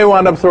 And then they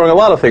wound up throwing a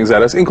lot of things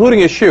at us,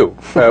 including a shoe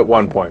at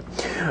one point.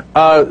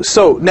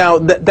 So now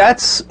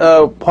that's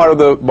part of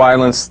the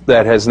violence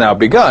that has now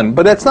begun.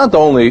 But that's not the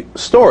only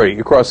story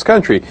across the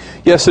country.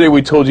 Yesterday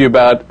we told you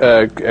about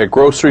a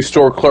grocery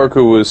store clerk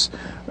who was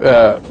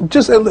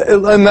just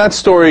in that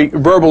story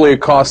verbally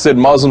accosted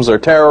Muslims are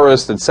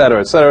terrorists,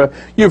 etc., etc.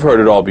 You've heard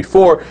it all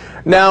before.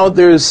 Now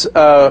there's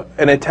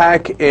an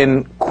attack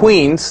in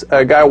Queens.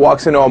 A guy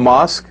walks into a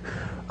mosque,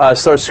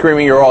 starts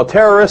screaming, "You're all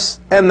terrorists,"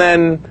 and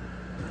then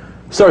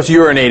starts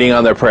urinating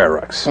on their prayer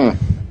rugs.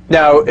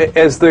 Now,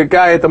 as the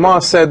guy at the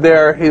mosque said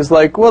there, he's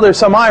like, well, there's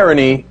some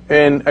irony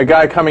in a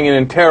guy coming in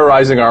and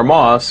terrorizing our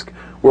mosque.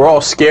 We're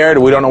all scared.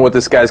 We don't know what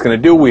this guy's going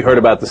to do. We heard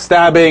about the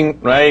stabbing,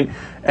 right?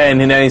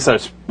 And then he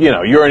starts,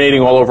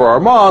 urinating all over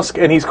our mosque,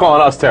 and he's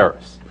calling us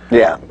terrorists.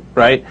 Yeah.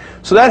 Right?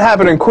 So that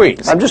happened in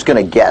Queens. I'm just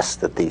going to guess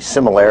that the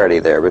similarity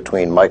there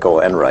between Michael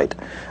Enright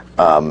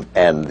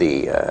and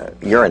the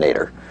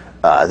urinator,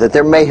 that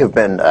there may have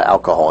been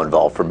alcohol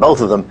involved for both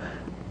of them,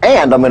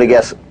 and I'm going to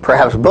guess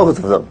perhaps both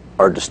of them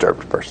are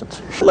disturbed persons.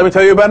 Let me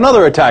tell you about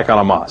another attack on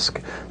a mosque.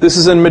 This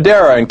is in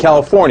Madera in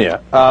California.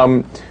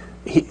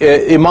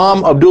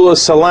 Imam Abdullah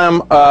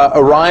Salem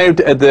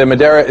arrived at the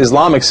Madera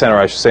Islamic Center,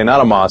 I should say,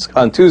 not a mosque,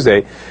 on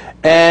Tuesday.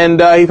 And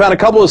he found a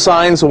couple of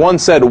signs. One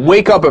said,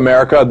 "Wake up,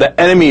 America, the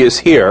enemy is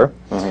here."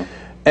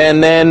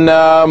 And then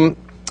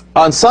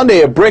on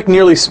Sunday, a brick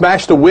nearly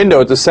smashed a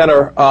window at the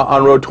center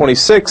on Road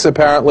 26,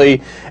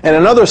 apparently. And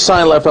another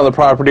sign left on the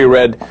property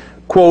read,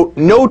 quote,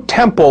 "No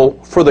temple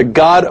for the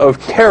god of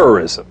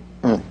terrorism."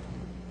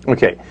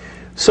 Okay.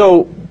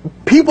 So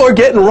people are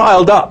getting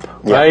riled up,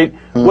 right?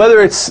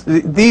 Whether it's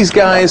these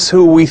guys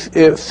who we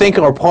think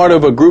are part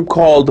of a group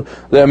called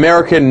the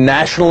American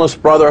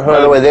Nationalist Brotherhood.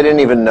 By the way, they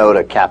didn't even note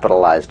a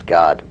capitalized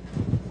God.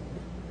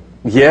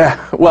 Yeah,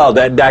 well,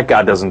 that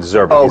God doesn't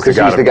deserve it. Oh, because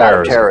he's the god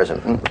of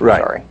terrorism.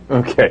 Right. Sorry.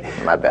 Okay.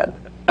 My bad.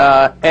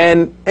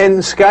 And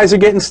guys are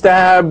getting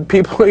stabbed.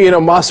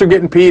 People, mosques are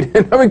getting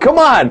peed. I mean, come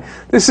on.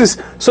 This is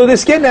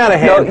getting out of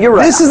hand. No, you're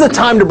right. This is the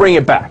time to bring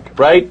it back,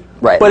 right?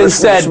 Right. But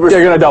instead,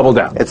 they're going to double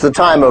down. It's the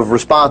time of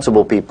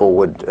responsible people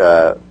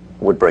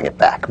would bring it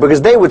back.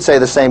 Because they would say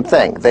the same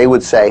thing. They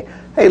would say,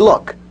 hey,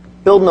 look,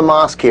 building a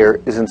mosque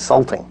here is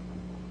insulting.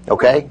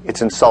 Okay?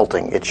 It's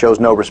insulting. It shows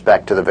no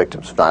respect to the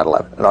victims of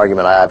 9/11. An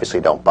argument I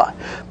obviously don't buy.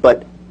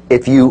 But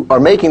if you are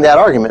making that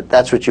argument,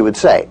 that's what you would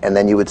say. And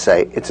then you would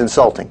say, it's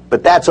insulting.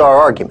 But that's our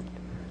argument.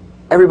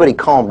 Everybody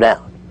calm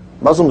down.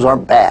 Muslims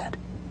aren't bad.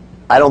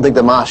 I don't think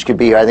the mosque should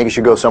be here. I think it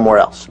should go somewhere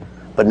else.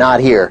 But not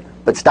here.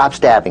 But stop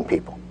stabbing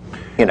people.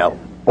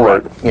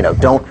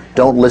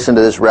 Don't listen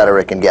to this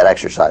rhetoric and get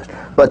exercised.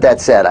 But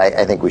that said,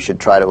 I think we should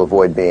try to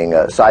avoid being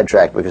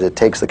sidetracked because it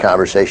takes the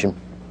conversation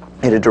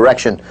in a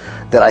direction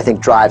that I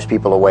think drives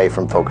people away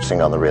from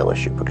focusing on the real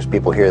issue. Because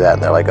people hear that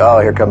and they're like, oh,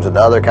 here comes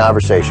another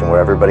conversation where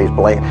everybody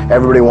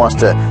wants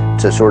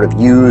to sort of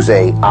use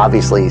a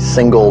obviously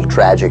single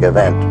tragic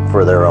event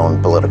for their own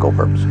political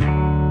purposes.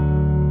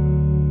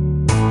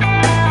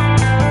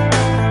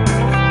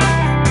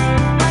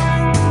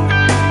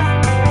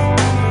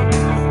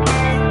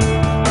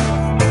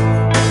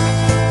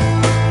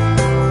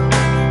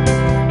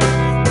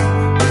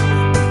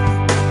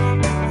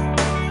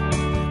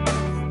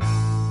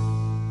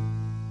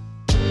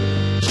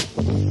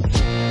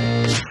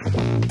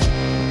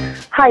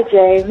 Hi,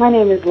 Jay. My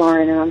name is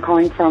Lauren, and I'm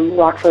calling from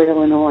Rockford,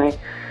 Illinois.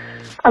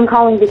 I'm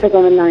calling because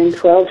on the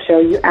 9/12 show,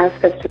 you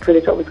asked us to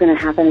predict what was going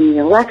to happen in the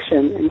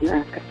election, and you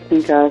asked us to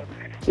think of,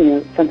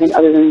 something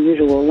other than the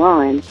usual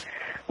line.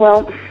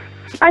 Well,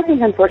 I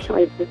think,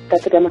 unfortunately,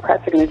 that the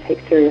Democrats are going to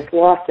take serious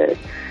losses,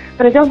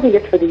 but I don't think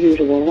it's for the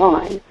usual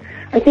line.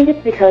 I think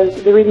it's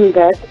because the reason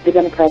that the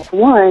Democrats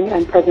won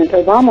and President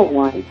Obama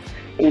won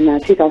in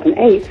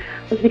 2008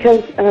 was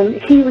because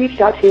he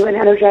reached out to and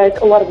energized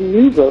a lot of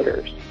new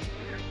voters.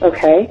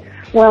 Okay,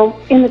 well,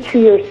 in the 2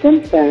 years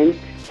since then,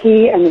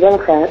 he and the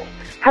Democrats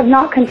have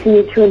not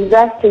continued to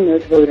invest in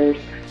those voters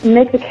and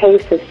make the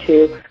case as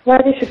to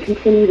why they should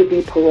continue to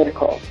be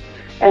political.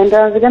 And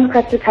the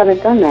Democrats just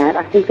haven't done that.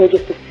 I think they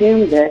just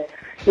assumed that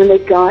when they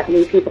got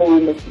new people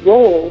on the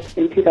rolls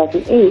in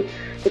 2008,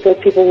 that those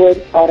people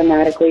would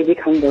automatically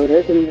become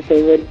voters and that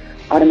they would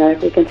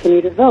automatically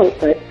continue to vote.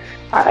 But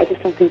I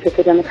just don't think that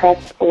the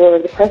Democrats or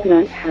the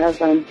president have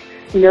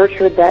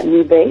nurtured that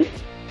new base.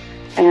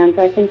 And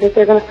I think that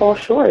they're going to fall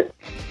short.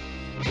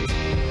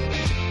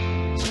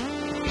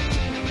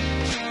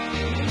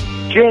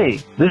 Jay,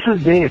 this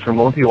is Dave from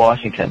Olympia,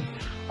 Washington.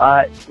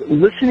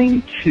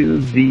 Listening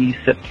to the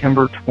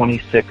September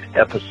 26th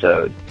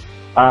episode,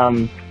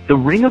 the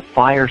Ring of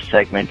Fire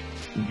segment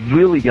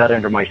really got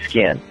under my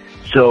skin.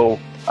 So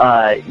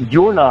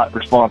you're not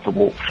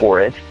responsible for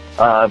it,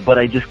 but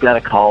I just got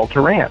a call to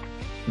rant.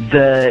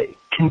 The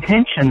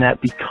contention that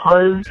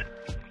because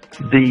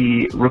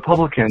the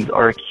Republicans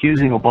are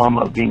accusing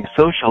Obama of being a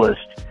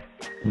socialist,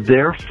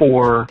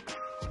 therefore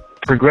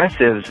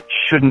progressives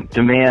shouldn't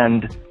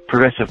demand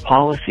progressive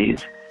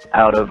policies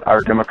out of our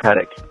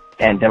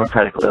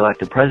democratically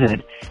elected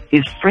president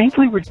is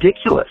frankly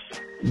ridiculous.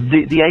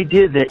 The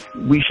idea that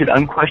we should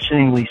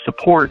unquestioningly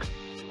support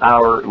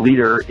our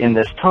leader in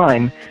this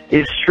time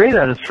is straight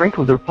out of,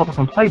 frankly, the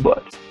Republican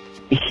playbook.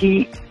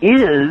 He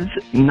is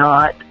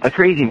not a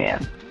crazy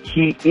man.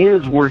 He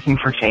is working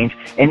for change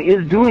and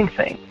is doing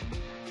things.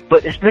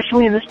 But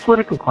especially in this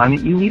political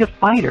climate, you need a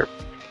fighter.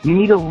 You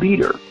need a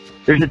leader.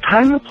 There's a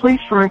time and a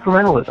place for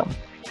incrementalism,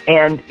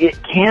 and it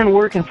can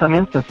work in some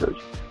instances.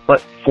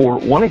 But for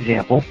one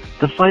example,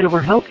 the fight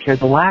over healthcare,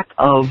 the lack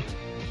of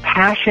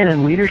passion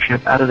and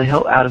leadership out of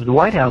the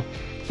White House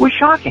was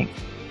shocking.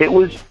 It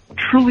was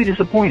truly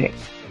disappointing.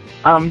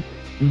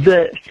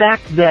 The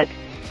fact that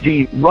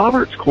the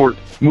Roberts Court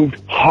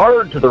moved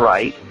hard to the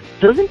right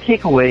doesn't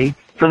take away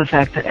from the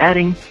fact that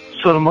adding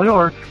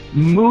Sotomayor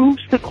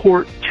moves the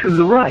court to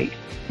the right.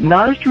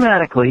 Not as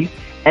dramatically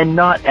and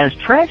not as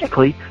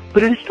tragically,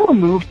 but it is still a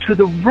move to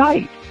the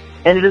right.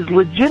 And it is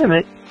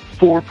legitimate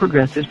for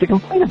progressives to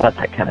complain about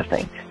that kind of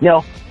thing.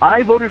 Now,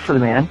 I voted for the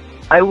man.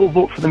 I will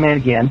vote for the man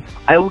again.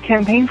 I will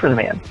campaign for the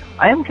man.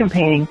 I am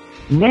campaigning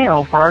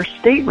now for our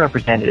state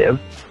representative,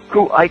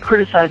 who I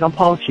criticize on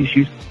policy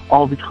issues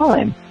all the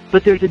time.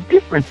 But there's a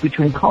difference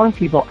between calling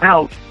people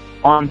out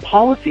on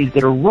policies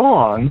that are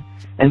wrong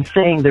and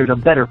saying there's a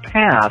better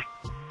path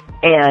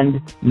and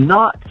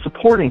not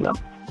supporting them.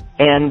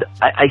 And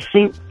I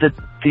think that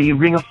the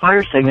Ring of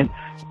Fire segment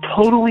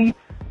totally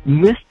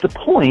missed the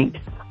point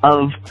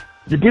of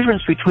the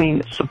difference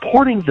between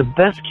supporting the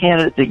best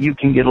candidate that you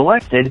can get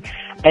elected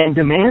and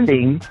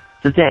demanding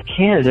that that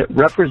candidate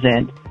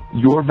represent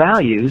your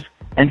values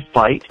and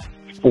fight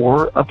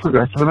for a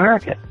progressive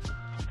America.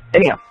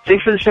 Anyhow,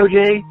 thanks for the show,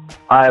 Jay.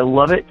 I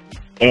love it,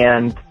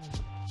 and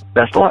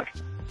best of luck.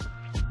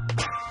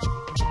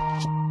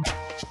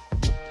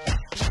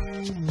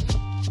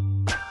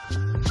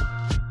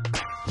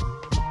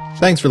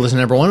 Thanks for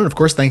listening, everyone. And of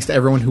course, thanks to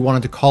everyone who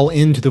wanted to call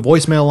in to the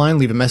voicemail line,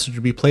 leave a message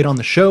to be played on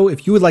the show.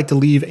 If you would like to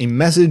leave a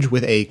message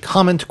with a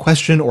comment,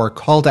 question, or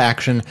call to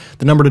action,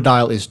 the number to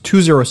dial is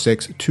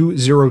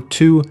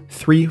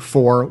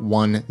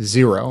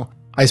 206-202-3410.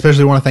 I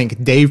especially want to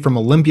thank Dave from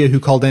Olympia, who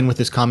called in with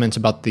his comments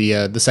about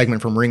the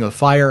segment from Ring of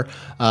Fire.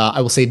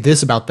 I will say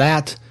this about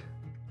that.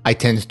 I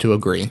tend to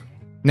agree.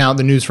 Now,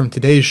 the news from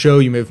today's show,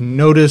 you may have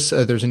noticed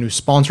there's a new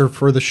sponsor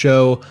for the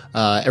show.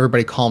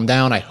 Everybody calm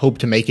down. I hope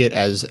to make it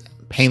as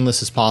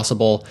painless as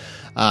possible.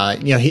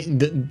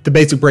 The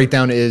basic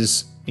breakdown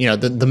is,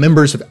 the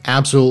members have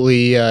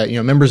absolutely,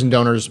 members and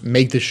donors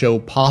make the show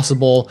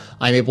possible.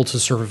 I'm able to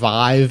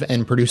survive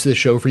and produce this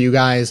show for you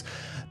guys.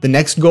 The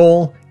next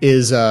goal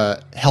is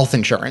health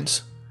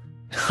insurance.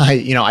 I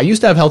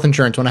used to have health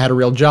insurance when I had a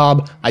real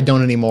job. I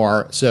don't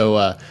anymore.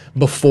 So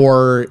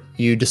before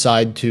you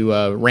decide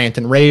to rant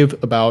and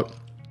rave about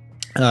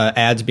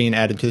ads being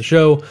added to the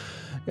show,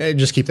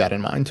 just keep that in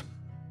mind.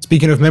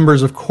 Speaking of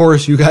members, of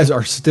course, you guys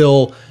are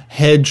still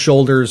head,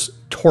 shoulders,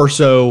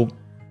 torso,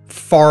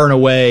 far and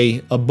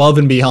away, above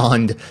and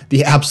beyond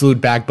the absolute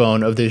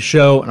backbone of this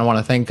show. And I want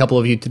to thank a couple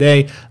of you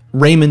today.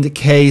 Raymond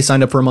K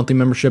signed up for a monthly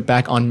membership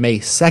back on May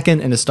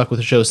 2nd and has stuck with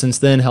the show since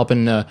then,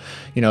 helping,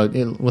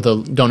 with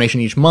a donation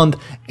each month.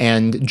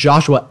 And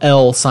Joshua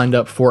L signed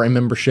up for a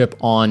membership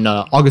on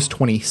August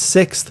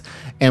 26th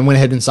and went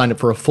ahead and signed up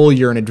for a full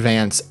year in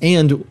advance.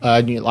 And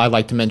I'd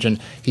like to mention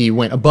he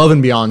went above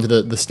and beyond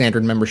the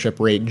standard membership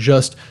rate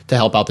just to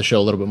help out the show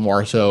a little bit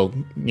more. So,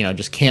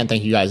 just can't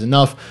thank you guys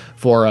enough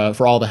for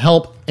all the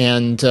help.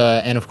 And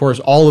of course,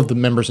 all of the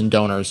members and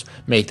donors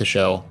make the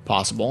show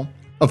possible.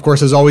 Of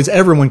course, as always,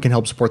 everyone can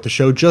help support the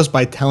show just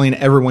by telling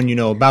everyone you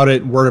know about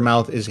it. Word of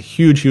mouth is a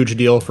huge, huge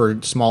deal for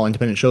small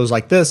independent shows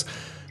like this.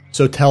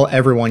 So tell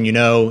everyone you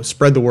know,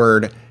 spread the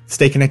word,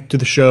 stay connected to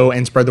the show,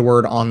 and spread the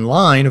word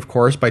online, of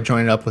course, by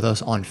joining up with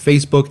us on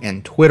Facebook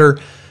and Twitter.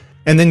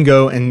 And then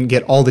go and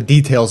get all the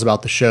details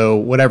about the show,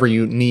 whatever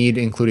you need,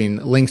 including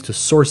links to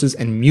sources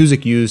and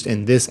music used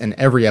in this and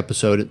every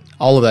episode.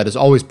 All of that is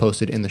always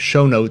posted in the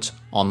show notes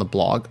on the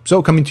blog.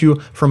 So coming to you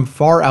from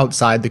far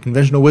outside the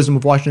conventional wisdom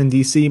of Washington,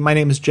 D.C., my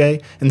name is Jay,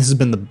 and this has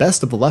been the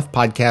Best of the Left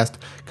podcast,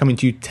 coming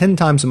to you 10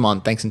 times a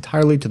month, thanks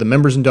entirely to the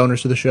members and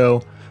donors to the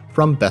show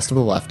from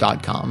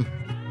bestoftheleft.com.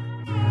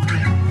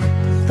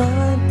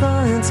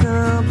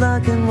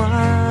 Black and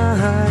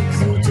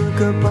white, you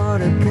took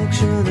apart a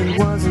picture that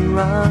wasn't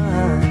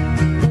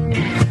right.